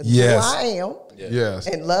comfortable with Yes. who I am. Yes.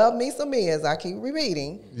 And love me some me, as I keep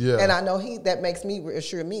repeating. Yeah. And I know that makes me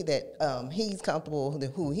reassure me that he's comfortable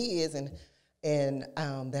with who he is and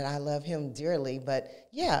that I love him dearly. But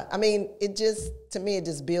yeah, I mean, it just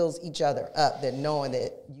builds each other up, that knowing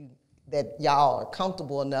that y'all are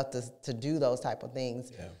comfortable enough to do those type of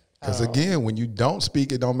things. Yeah. Because again, when you don't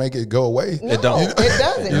speak, it don't make it go away. No, It don't. It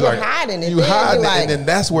doesn't. You're like- hiding it. You Then hide you're it, like, and then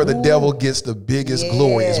that's where the devil gets the biggest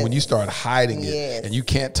glory is when you Yes. start hiding it, Yes. and you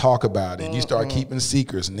can't talk about it, and you start keeping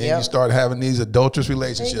secrets, and then Yep. you start having these adulterous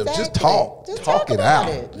relationships. Just Exactly. talk. Just talk it about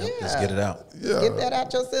out. it. Let's Yeah. get it out. Yeah. Get that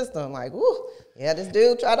out your system. Like, woo, yeah, this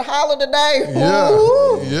dude tried to holler today. Yeah.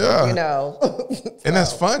 Woo. Yeah. And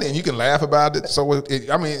that's funny, and you can laugh about it. So,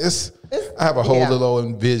 I have a whole Yeah. little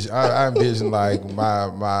envision. I envision like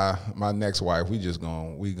my next wife. We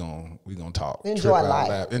gonna talk. Enjoy trip out, life.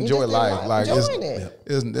 laugh. You Enjoy just life. Like enjoying it.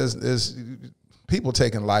 it's people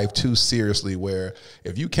taking life too seriously. Where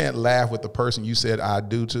if you can't laugh with the person you said I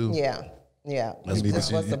do to, Yeah. Yeah. you need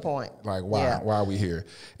to- What's the point? Like why? Yeah. Why are we here?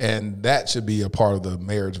 And that should be a part of the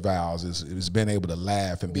marriage vows. Is being able to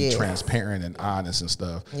laugh and be Yes. transparent and honest and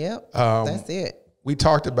stuff. Yep. That's it. We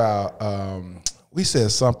talked about. We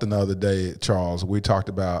said something the other day, Charles. We talked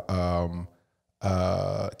about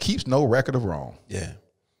keeps no record of wrong. Yeah.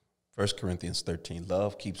 1 Corinthians 13.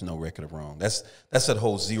 Love keeps no record of wrong. That's that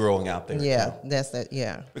whole zeroing out there. Yeah. That's that.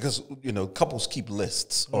 Yeah. Because, couples keep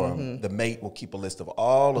lists, or the mate will keep a list of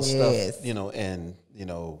all the Yes. stuff, and,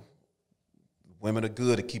 women are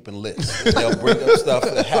good at keeping lists. They'll bring up stuff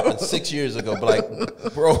that happened 6 years ago, but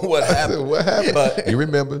like, bro, what happened? What happened? But you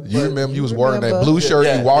remember you was wearing that remember. blue shirt.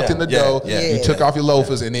 Yeah, you walked yeah, in the yeah, door. yeah. You took off your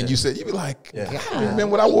loafers, and then you said, "You be like, Yeah. I remember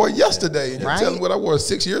what I wore yesterday." And you're Right. telling me what I wore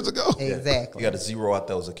 6 years ago. Exactly. you got to zero out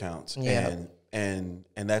those accounts. Yeah. And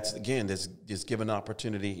that's, again, that's just give an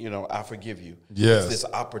opportunity, I forgive you. Yes. It's this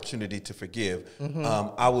opportunity to forgive.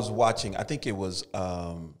 I was watching, I think it was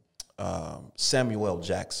Samuel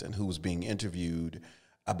Jackson, who was being interviewed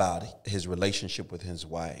about his relationship with his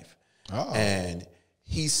wife. Oh. And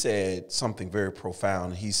he said something very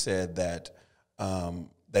profound. He said that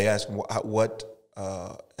they asked him what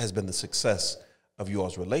has been the success of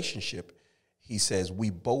yours relationship. He says, we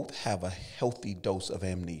both have a healthy dose of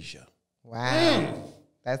amnesia. Wow.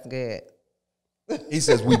 That's good. He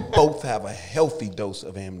says, we both have a healthy dose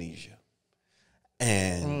of amnesia.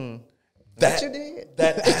 And What you did?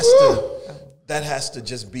 that has to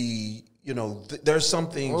just be, there's some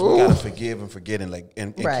things we gotta forgive and forget and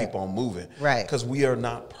Right. keep on moving. Right. Because we are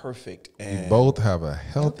not perfect. And Both have a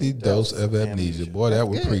healthy dose of amnesia. Boy, that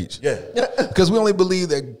would preach. yeah. Because we only believe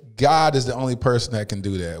that God is the only person that can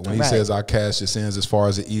do that. When he says, I'll cast your sins as far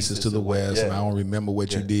as the east is to the west, and I don't remember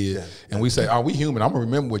what you did. And we say, oh, we human, I'm going to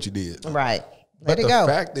remember what you did. Right. But the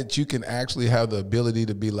fact that you can actually have the ability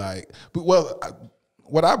to be like, well,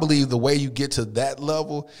 what I believe the way you get to that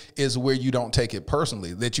level is where you don't take it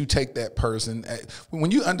personally, that you take that person.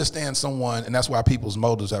 When you understand someone, and that's why people's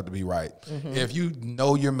motives have to be right. If you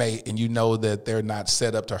know your mate and you know that they're not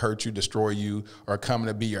set up to hurt you, destroy you, or coming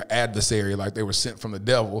to be your adversary like they were sent from the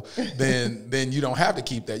devil, then you don't have to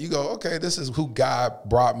keep that. You go, okay, this is who God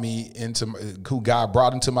brought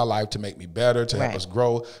into my life to make me better, to help us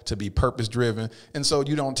grow, to be purpose driven. And so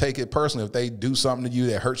you don't take it personally. If they do something to you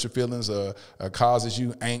that hurts your feelings or causes you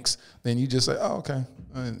angst, then you just say, oh, okay,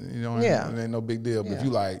 it ain't no big deal. But if you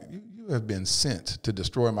like, you have been sent to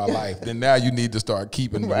destroy my life, then now you need to start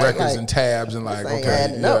keeping records and tabs and like,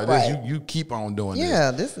 okay, you keep on doing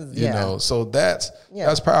this. This is, you know, so that's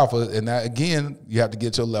powerful. And that, again, you have to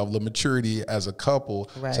get to a level of maturity as a couple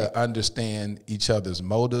to understand each other's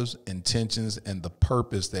motives, intentions, and the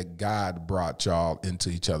purpose that God brought y'all into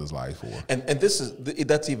each other's life for. And this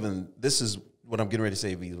is what I'm getting ready to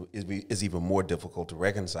say is even more difficult to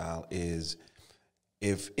reconcile is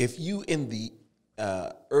if you in the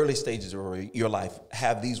early stages of your life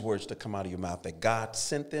have these words to come out of your mouth that God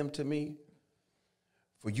sent them to me,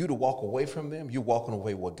 for you to walk away from them, you're walking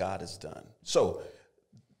away what God has done. So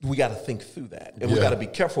we got to think through that. And we got to be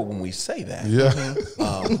careful when we say that.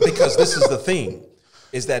 Because this is the thing,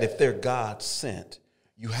 is that if they're God sent,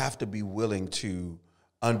 you have to be willing to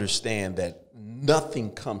understand that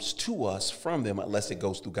nothing comes to us from them unless it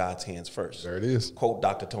goes through God's hands first. There it is. Quote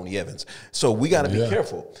Dr. Tony Evans. So we got to be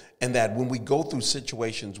careful. And that when we go through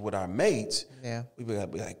situations with our mates, we got to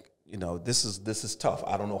be like, you know, this is tough.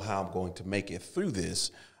 I don't know how I'm going to make it through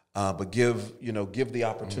this. But give the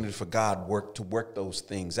opportunity for God to work those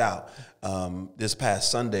things out. This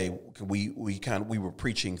past Sunday, we were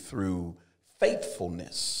preaching through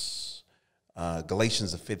faithfulness.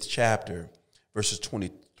 Galatians, the 5th chapter, verses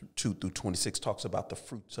 22 through 26 talks about the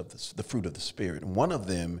fruit of the Spirit, and one of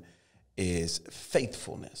them is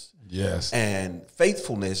faithfulness. Yes, and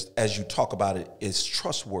faithfulness, as you talk about it, is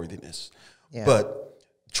trustworthiness. But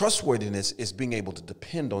trustworthiness is being able to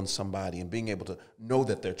depend on somebody and being able to know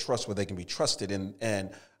that they're trustworthy, they can be trusted, and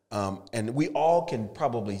we all can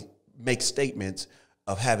probably make statements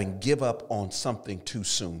of having give up on something too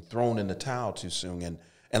soon, thrown in the towel too soon,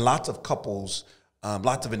 and lots of couples,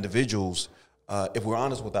 lots of individuals. If we're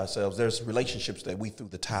honest with ourselves, there's relationships that we threw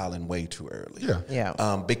the towel in way too early.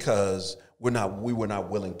 Because we were not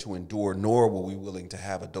willing to endure, nor were we willing to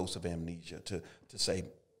have a dose of amnesia to say,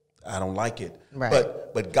 I don't like it.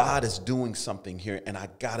 But God is doing something here, and I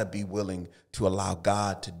gotta be willing to allow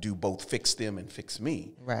God to do both fix them and fix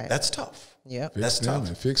me. That's tough. That's tough.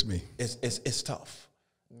 And fix me. It's tough.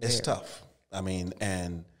 It's tough. I mean,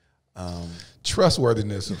 and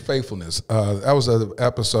trustworthiness and faithfulness. That was an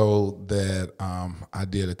episode that I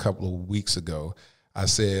did a couple of weeks ago. I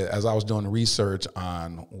said, as I was doing research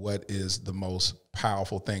on what is the most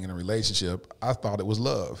powerful thing in a relationship, I thought it was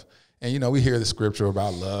love. And, you know, we hear the scripture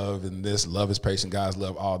about love and this, love is patient, God's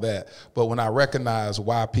love, all that. But when I recognize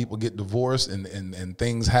why people get divorced and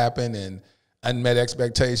things happen and unmet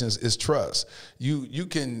expectations, is trust. You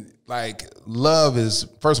can, like, love is,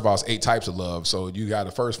 first of all, it's 8 types of love. So you got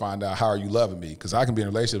to first find out, how are you loving me? Because I can be in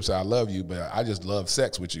a relationship, say I love you, but I just love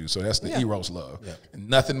sex with you. So that's the eros love. And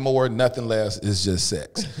nothing more, nothing less, is just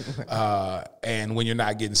sex. And when you're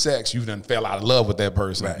not getting sex, you done fell out of love with that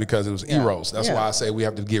person because it was eros. That's why I say we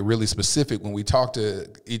have to get really specific when we talk to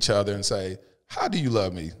each other and say, how do you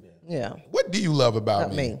love me? What do you love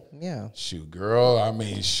about me? Shoot, girl. I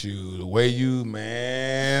mean, shoot, the way you,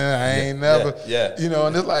 man, I ain't never, you know,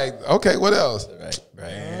 and it's like, okay, what else?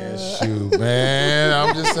 Man, shoot, man,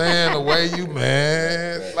 I'm just saying, the way you,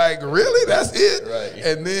 man, like, really, that's it?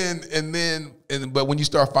 But when you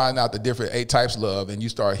start finding out the different 8 types of love, and you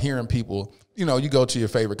start hearing people, you know, you go to your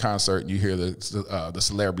favorite concert and you hear the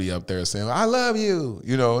celebrity up there saying, I love you,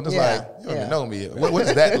 you know, and it's like, you don't even know me. What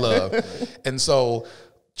is that love? And so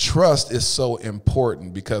trust is so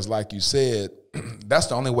important because, like you said, that's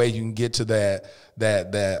the only way you can get to the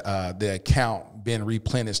account being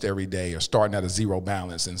replenished every day, or starting at a zero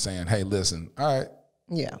balance and saying, hey, listen, all right,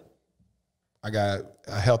 I got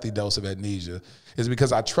a healthy dose of amnesia, is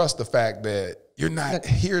because I trust the fact that you're not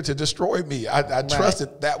here to destroy me. I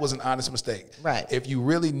trust that was an honest mistake. If you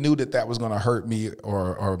really knew that was going to hurt me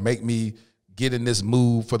or make me get in this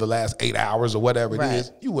mood for the last 8 hours or whatever it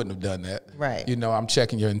is, you wouldn't have done that. Right. You know, I'm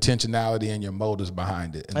checking your intentionality and your motives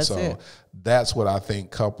behind it. And That's so it. that's what I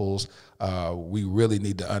think couples, we really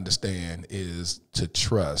need to understand is to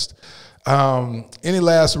trust. Any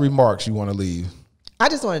last remarks you want to leave? I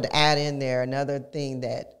just wanted to add in there another thing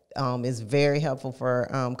that is very helpful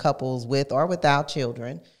for couples with or without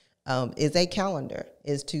children is a calendar,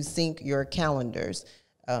 is to sync your calendars.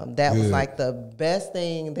 That was like the best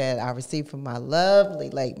thing that I received from my lovely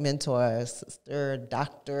late mentor, Sister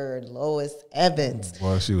Dr. Lois Evans.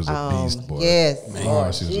 Boy, she was a beast, boy. Yes, Man,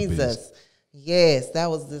 Lord she was a Jesus. beast. Yes, that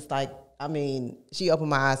was just like, I mean, she opened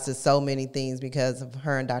my eyes to so many things because of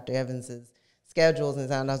her and Dr. Evans's schedules,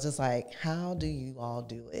 and I was just like, how do you all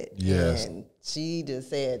do it? Yes. And she just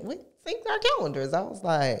said, we sync our calendars. I was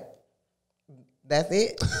like, that's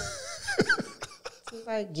it. She was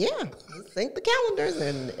like, yeah, just sync the calendars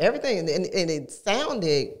and everything. And it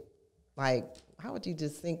sounded like, how would you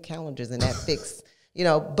just sync calendars and that fix, you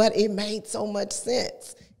know, but it made so much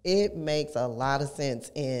sense. It makes a lot of sense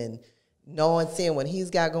in knowing, seeing what he's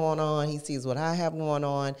got going on. He sees what I have going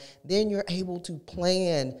on. Then you're able to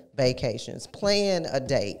plan vacations, plan a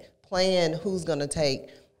date, plan who's going to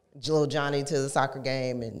take little Johnny to the soccer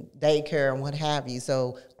game and daycare and what have you.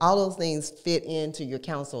 So all those things fit into your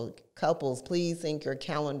counsel. Couples, please sync your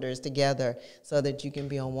calendars together so that you can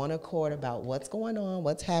be on one accord about what's going on,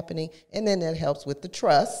 what's happening, and then that helps with the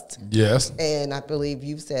trust. Yes. And I believe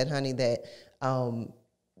you've said, honey, that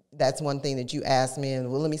that's one thing that you asked me,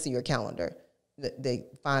 and well, let me see your calendar. They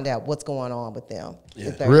find out what's going on with them.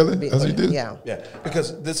 Yeah. Really? As you do? Yeah. Yeah,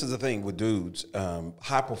 because this is the thing with dudes,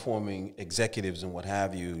 high-performing executives and what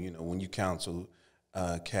have you, you know, when you counsel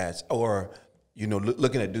cats, or, you know,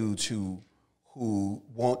 looking at dudes who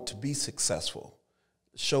want to be successful,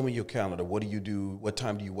 show me your calendar. What do you do? What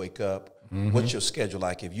time do you wake up? What's your schedule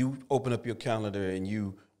like? If you open up your calendar and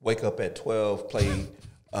you wake up at 12, play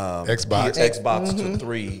Xbox to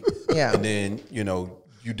 3, and then, you know,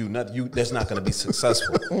 you do nothing, that's not going to be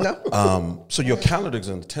successful. No. So your calendar is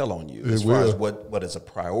going to tell on you as far as what is a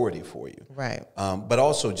priority for you. Right. But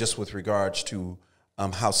also just with regards to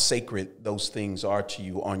how sacred those things are to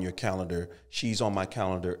you on your calendar. She's on my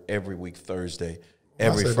calendar every week, Thursday,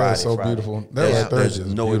 every Friday. That's so Friday. beautiful. There's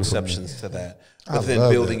no exceptions to that. But then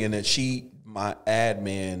building in it, my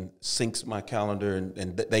admin syncs my calendar,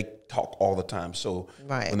 and they talk all the time. So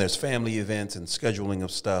when there's family events and scheduling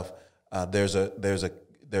of stuff, there's a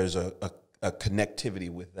connectivity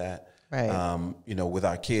with that. Right. You know, with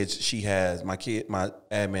our kids, my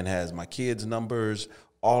admin has my kids' numbers,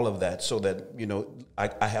 all of that, so that, you know,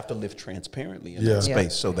 I have to live transparently in that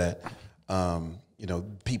space so that, you know,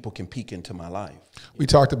 people can peek into my life. We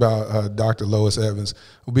talked about Dr. Lois Evans.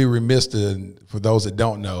 We'll be remiss for those that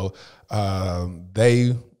don't know,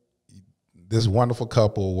 this wonderful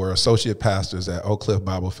couple were associate pastors at Oak Cliff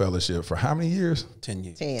Bible Fellowship for how many years? 10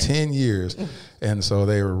 years. 10 years. And so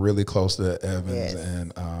they were really close to Evans.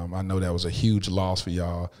 And I know that was a huge loss for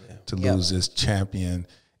y'all to lose this champion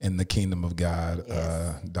in the kingdom of God,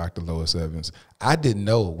 Dr. Lois Evans. I didn't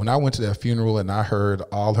know. When I went to that funeral and I heard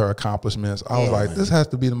all her accomplishments, I was like, this has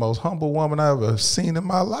to be the most humble woman I've ever seen in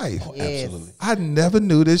my life. Oh, absolutely. I never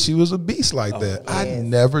knew that she was a beast like that. I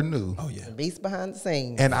never knew. Oh, yeah. The beast behind the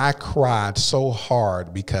scenes. And I cried so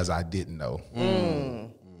hard because I didn't know.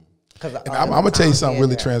 And I'm going to tell you something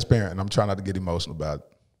really transparent, and I'm trying not to get emotional about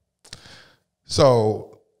it. So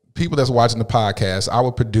people that's watching the podcast, I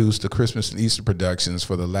would produce the Christmas and Easter productions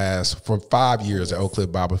for 5 years at Oak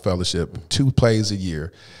Cliff Bible Fellowship, 2 plays a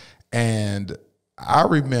year. And I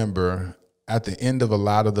remember at the end of a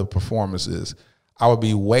lot of the performances, I would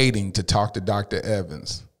be waiting to talk to Dr.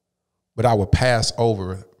 Evans, but I would pass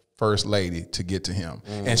over First Lady to get to him.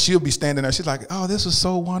 And she'll be standing there. She's like, oh, this was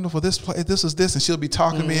so wonderful. This is this. And she'll be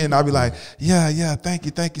talking to me, and I'll be like, yeah,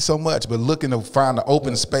 thank you so much. But looking to find an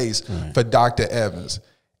open space for Dr. Evans.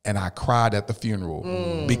 And I cried at the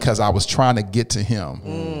funeral because I was trying to get to him,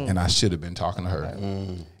 and I should have been talking to her.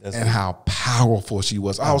 And how powerful she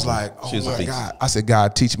was. I was like, oh my God. I said,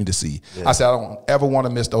 God, teach me to see. I said, I don't ever want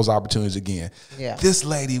to miss those opportunities again. This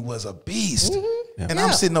lady was a beast. And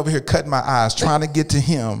I'm sitting over here cutting my eyes trying to get to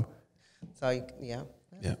him. So,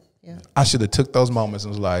 I should have took those moments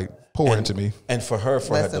and was like, pour into me. And for her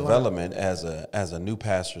development as a new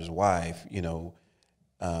pastor's wife, you know,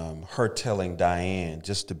 her telling Diane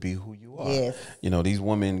just to be who you are. You know, these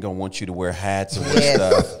women gonna want you to wear hats and wear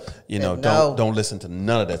stuff. You know, don't listen to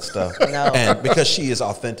none of that stuff. And because she is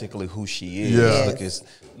authentically who she is.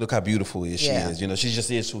 Look how beautiful she is. You know, she just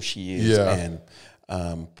is who she is. And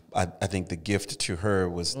I think the gift to her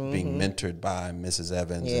was being mentored by Mrs.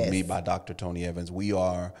 Evans and me by Dr. Tony Evans. We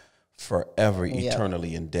are forever,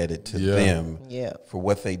 eternally indebted to them for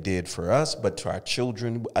what they did for us, but to our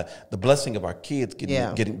children, the blessing of our kids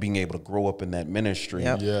being able to grow up in that ministry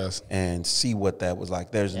and see what that was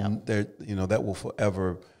like. That will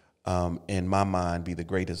forever, in my mind, be the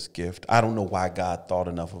greatest gift. I don't know why God thought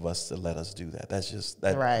enough of us to let us do that. That's just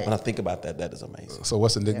that. Right. When I think about that, that is amazing. So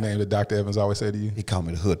what's the nickname that Dr. Evans always say to you? He called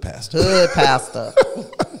me the hood pastor. Hood pastor.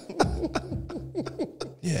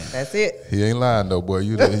 Yeah, that's it. He ain't lying though, boy.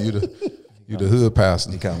 You the hood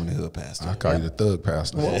pastor. He called me the hood pastor. I call you the thug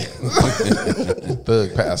pastor.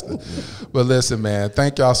 Thug pastor. But listen, man,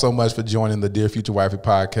 thank y'all so much for joining the Dear Future Wifey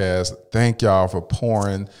podcast. Thank y'all for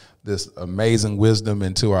pouring this amazing wisdom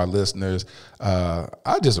into our listeners.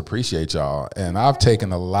 I just appreciate y'all, and I've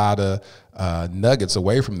taken a lot of nuggets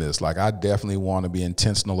away from this. Like, I definitely want to be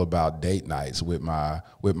intentional about date nights with my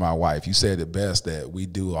wife. You said it best, that we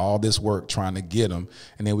do all this work trying to get them,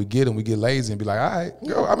 and then we get lazy and be like, all right,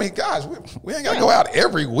 girl, I mean, gosh, we ain't got to go out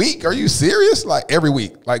every week. Are you serious? Like, every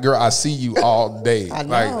week. Like, girl, I see you all day.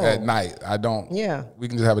 Like, at night. I don't. Yeah. We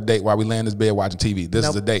can just have a date while we lay in this bed watching TV. This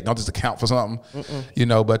is a date. Don't just account for something.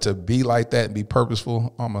 But to be like that and be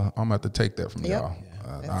purposeful, I'm going to have to take that from y'all.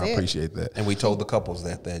 I appreciate that. And we told the couples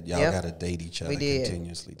that y'all got to date each other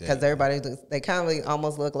continuously. Because everybody, they kind of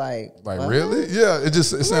almost look like really? Yeah, it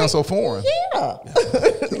sounds so foreign. Yeah.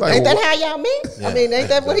 Like, ain't that how y'all meet? Yeah. I mean, ain't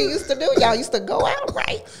that what he used to do? Y'all used to go out,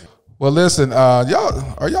 right? Well, listen, do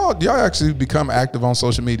y'all actually become active on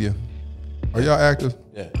social media? Are y'all active?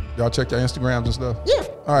 Yeah. Y'all check your Instagrams and stuff? Yeah.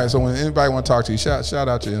 All right, so when anybody want to talk to you, shout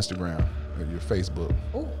out your Instagram or your Facebook.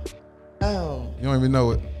 Ooh. You don't even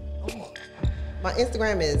know it. My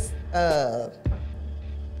Instagram is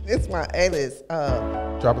it's my alias.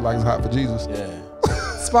 Drop it like it's hot for Jesus. Yeah.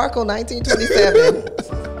 Sparkle 1927.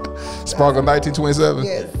 Sparkle 1927.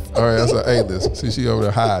 Yes. All right, that's an alias. See, she over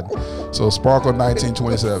there hiding. So Sparkle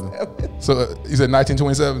 1927. So you said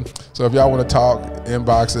 1927. So if y'all want to talk,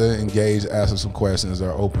 inbox her, engage, ask her some questions.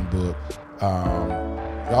 They're open book.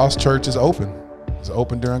 Y'all's church is open. It's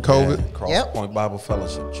open during COVID. Yeah, Cross Point Bible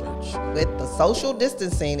Fellowship Church. With the social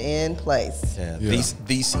distancing in place. Yeah.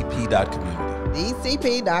 VCP.community.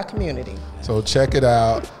 VCP.community. So check it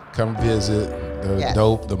out. Come visit. They're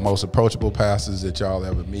dope. The most approachable pastors that y'all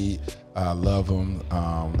ever meet. I love them.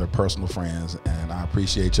 They're personal friends. And I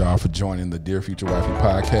appreciate y'all for joining the Dear Future Wifey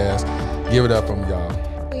podcast. Give it up from y'all.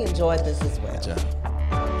 We enjoyed this as well. Good job.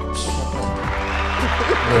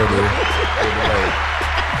 There it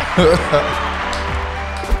is.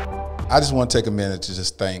 I just want to take a minute to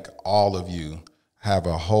just thank all of you. Have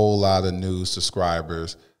a whole lot of new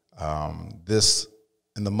subscribers.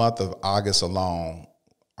 In the month of August alone,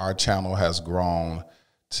 our channel has grown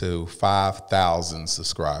to 5,000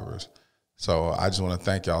 subscribers. So I just want to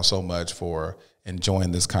thank y'all so much for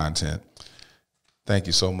enjoying this content. Thank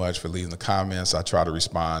you so much for leaving the comments. I try to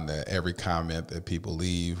respond to every comment that people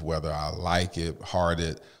leave, whether I like it, heart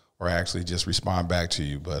it, or actually just respond back to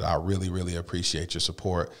you. But I really, really appreciate your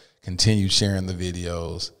support. Continue sharing the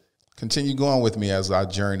videos. Continue going with me as I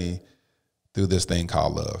journey through this thing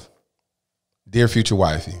called love. Dear Future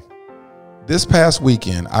Wifey, this past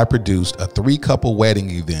weekend, I produced a 3-couple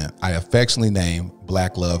wedding event I affectionately named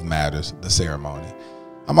Black Love Matters, the ceremony.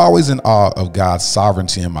 I'm always in awe of God's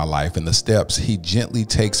sovereignty in my life and the steps he gently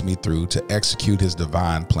takes me through to execute his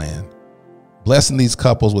divine plan. Blessing these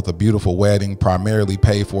couples with a beautiful wedding, primarily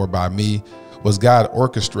paid for by me, was God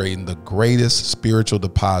orchestrating the greatest spiritual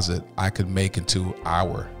deposit I could make into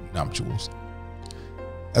our nuptials.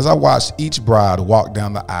 As I watched each bride walk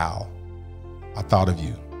down the aisle, I thought of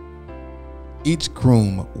you. Each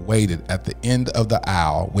groom waited at the end of the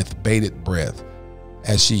aisle with bated breath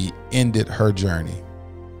as she ended her journey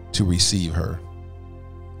to receive her.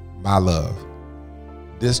 My love,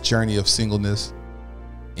 this journey of singleness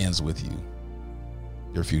ends with you,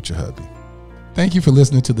 your future hubby. Thank you for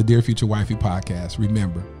listening to the Dear Future Wifey podcast.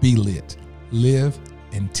 Remember, be lit, live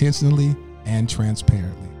intentionally and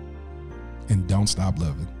transparently, and don't stop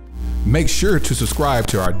loving. Make sure to subscribe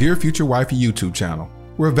to our Dear Future Wifey YouTube channel.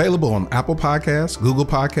 We're available on Apple Podcasts, Google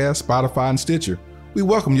Podcasts, Spotify, and Stitcher. We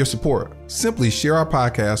welcome your support. Simply share our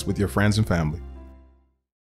podcast with your friends and family.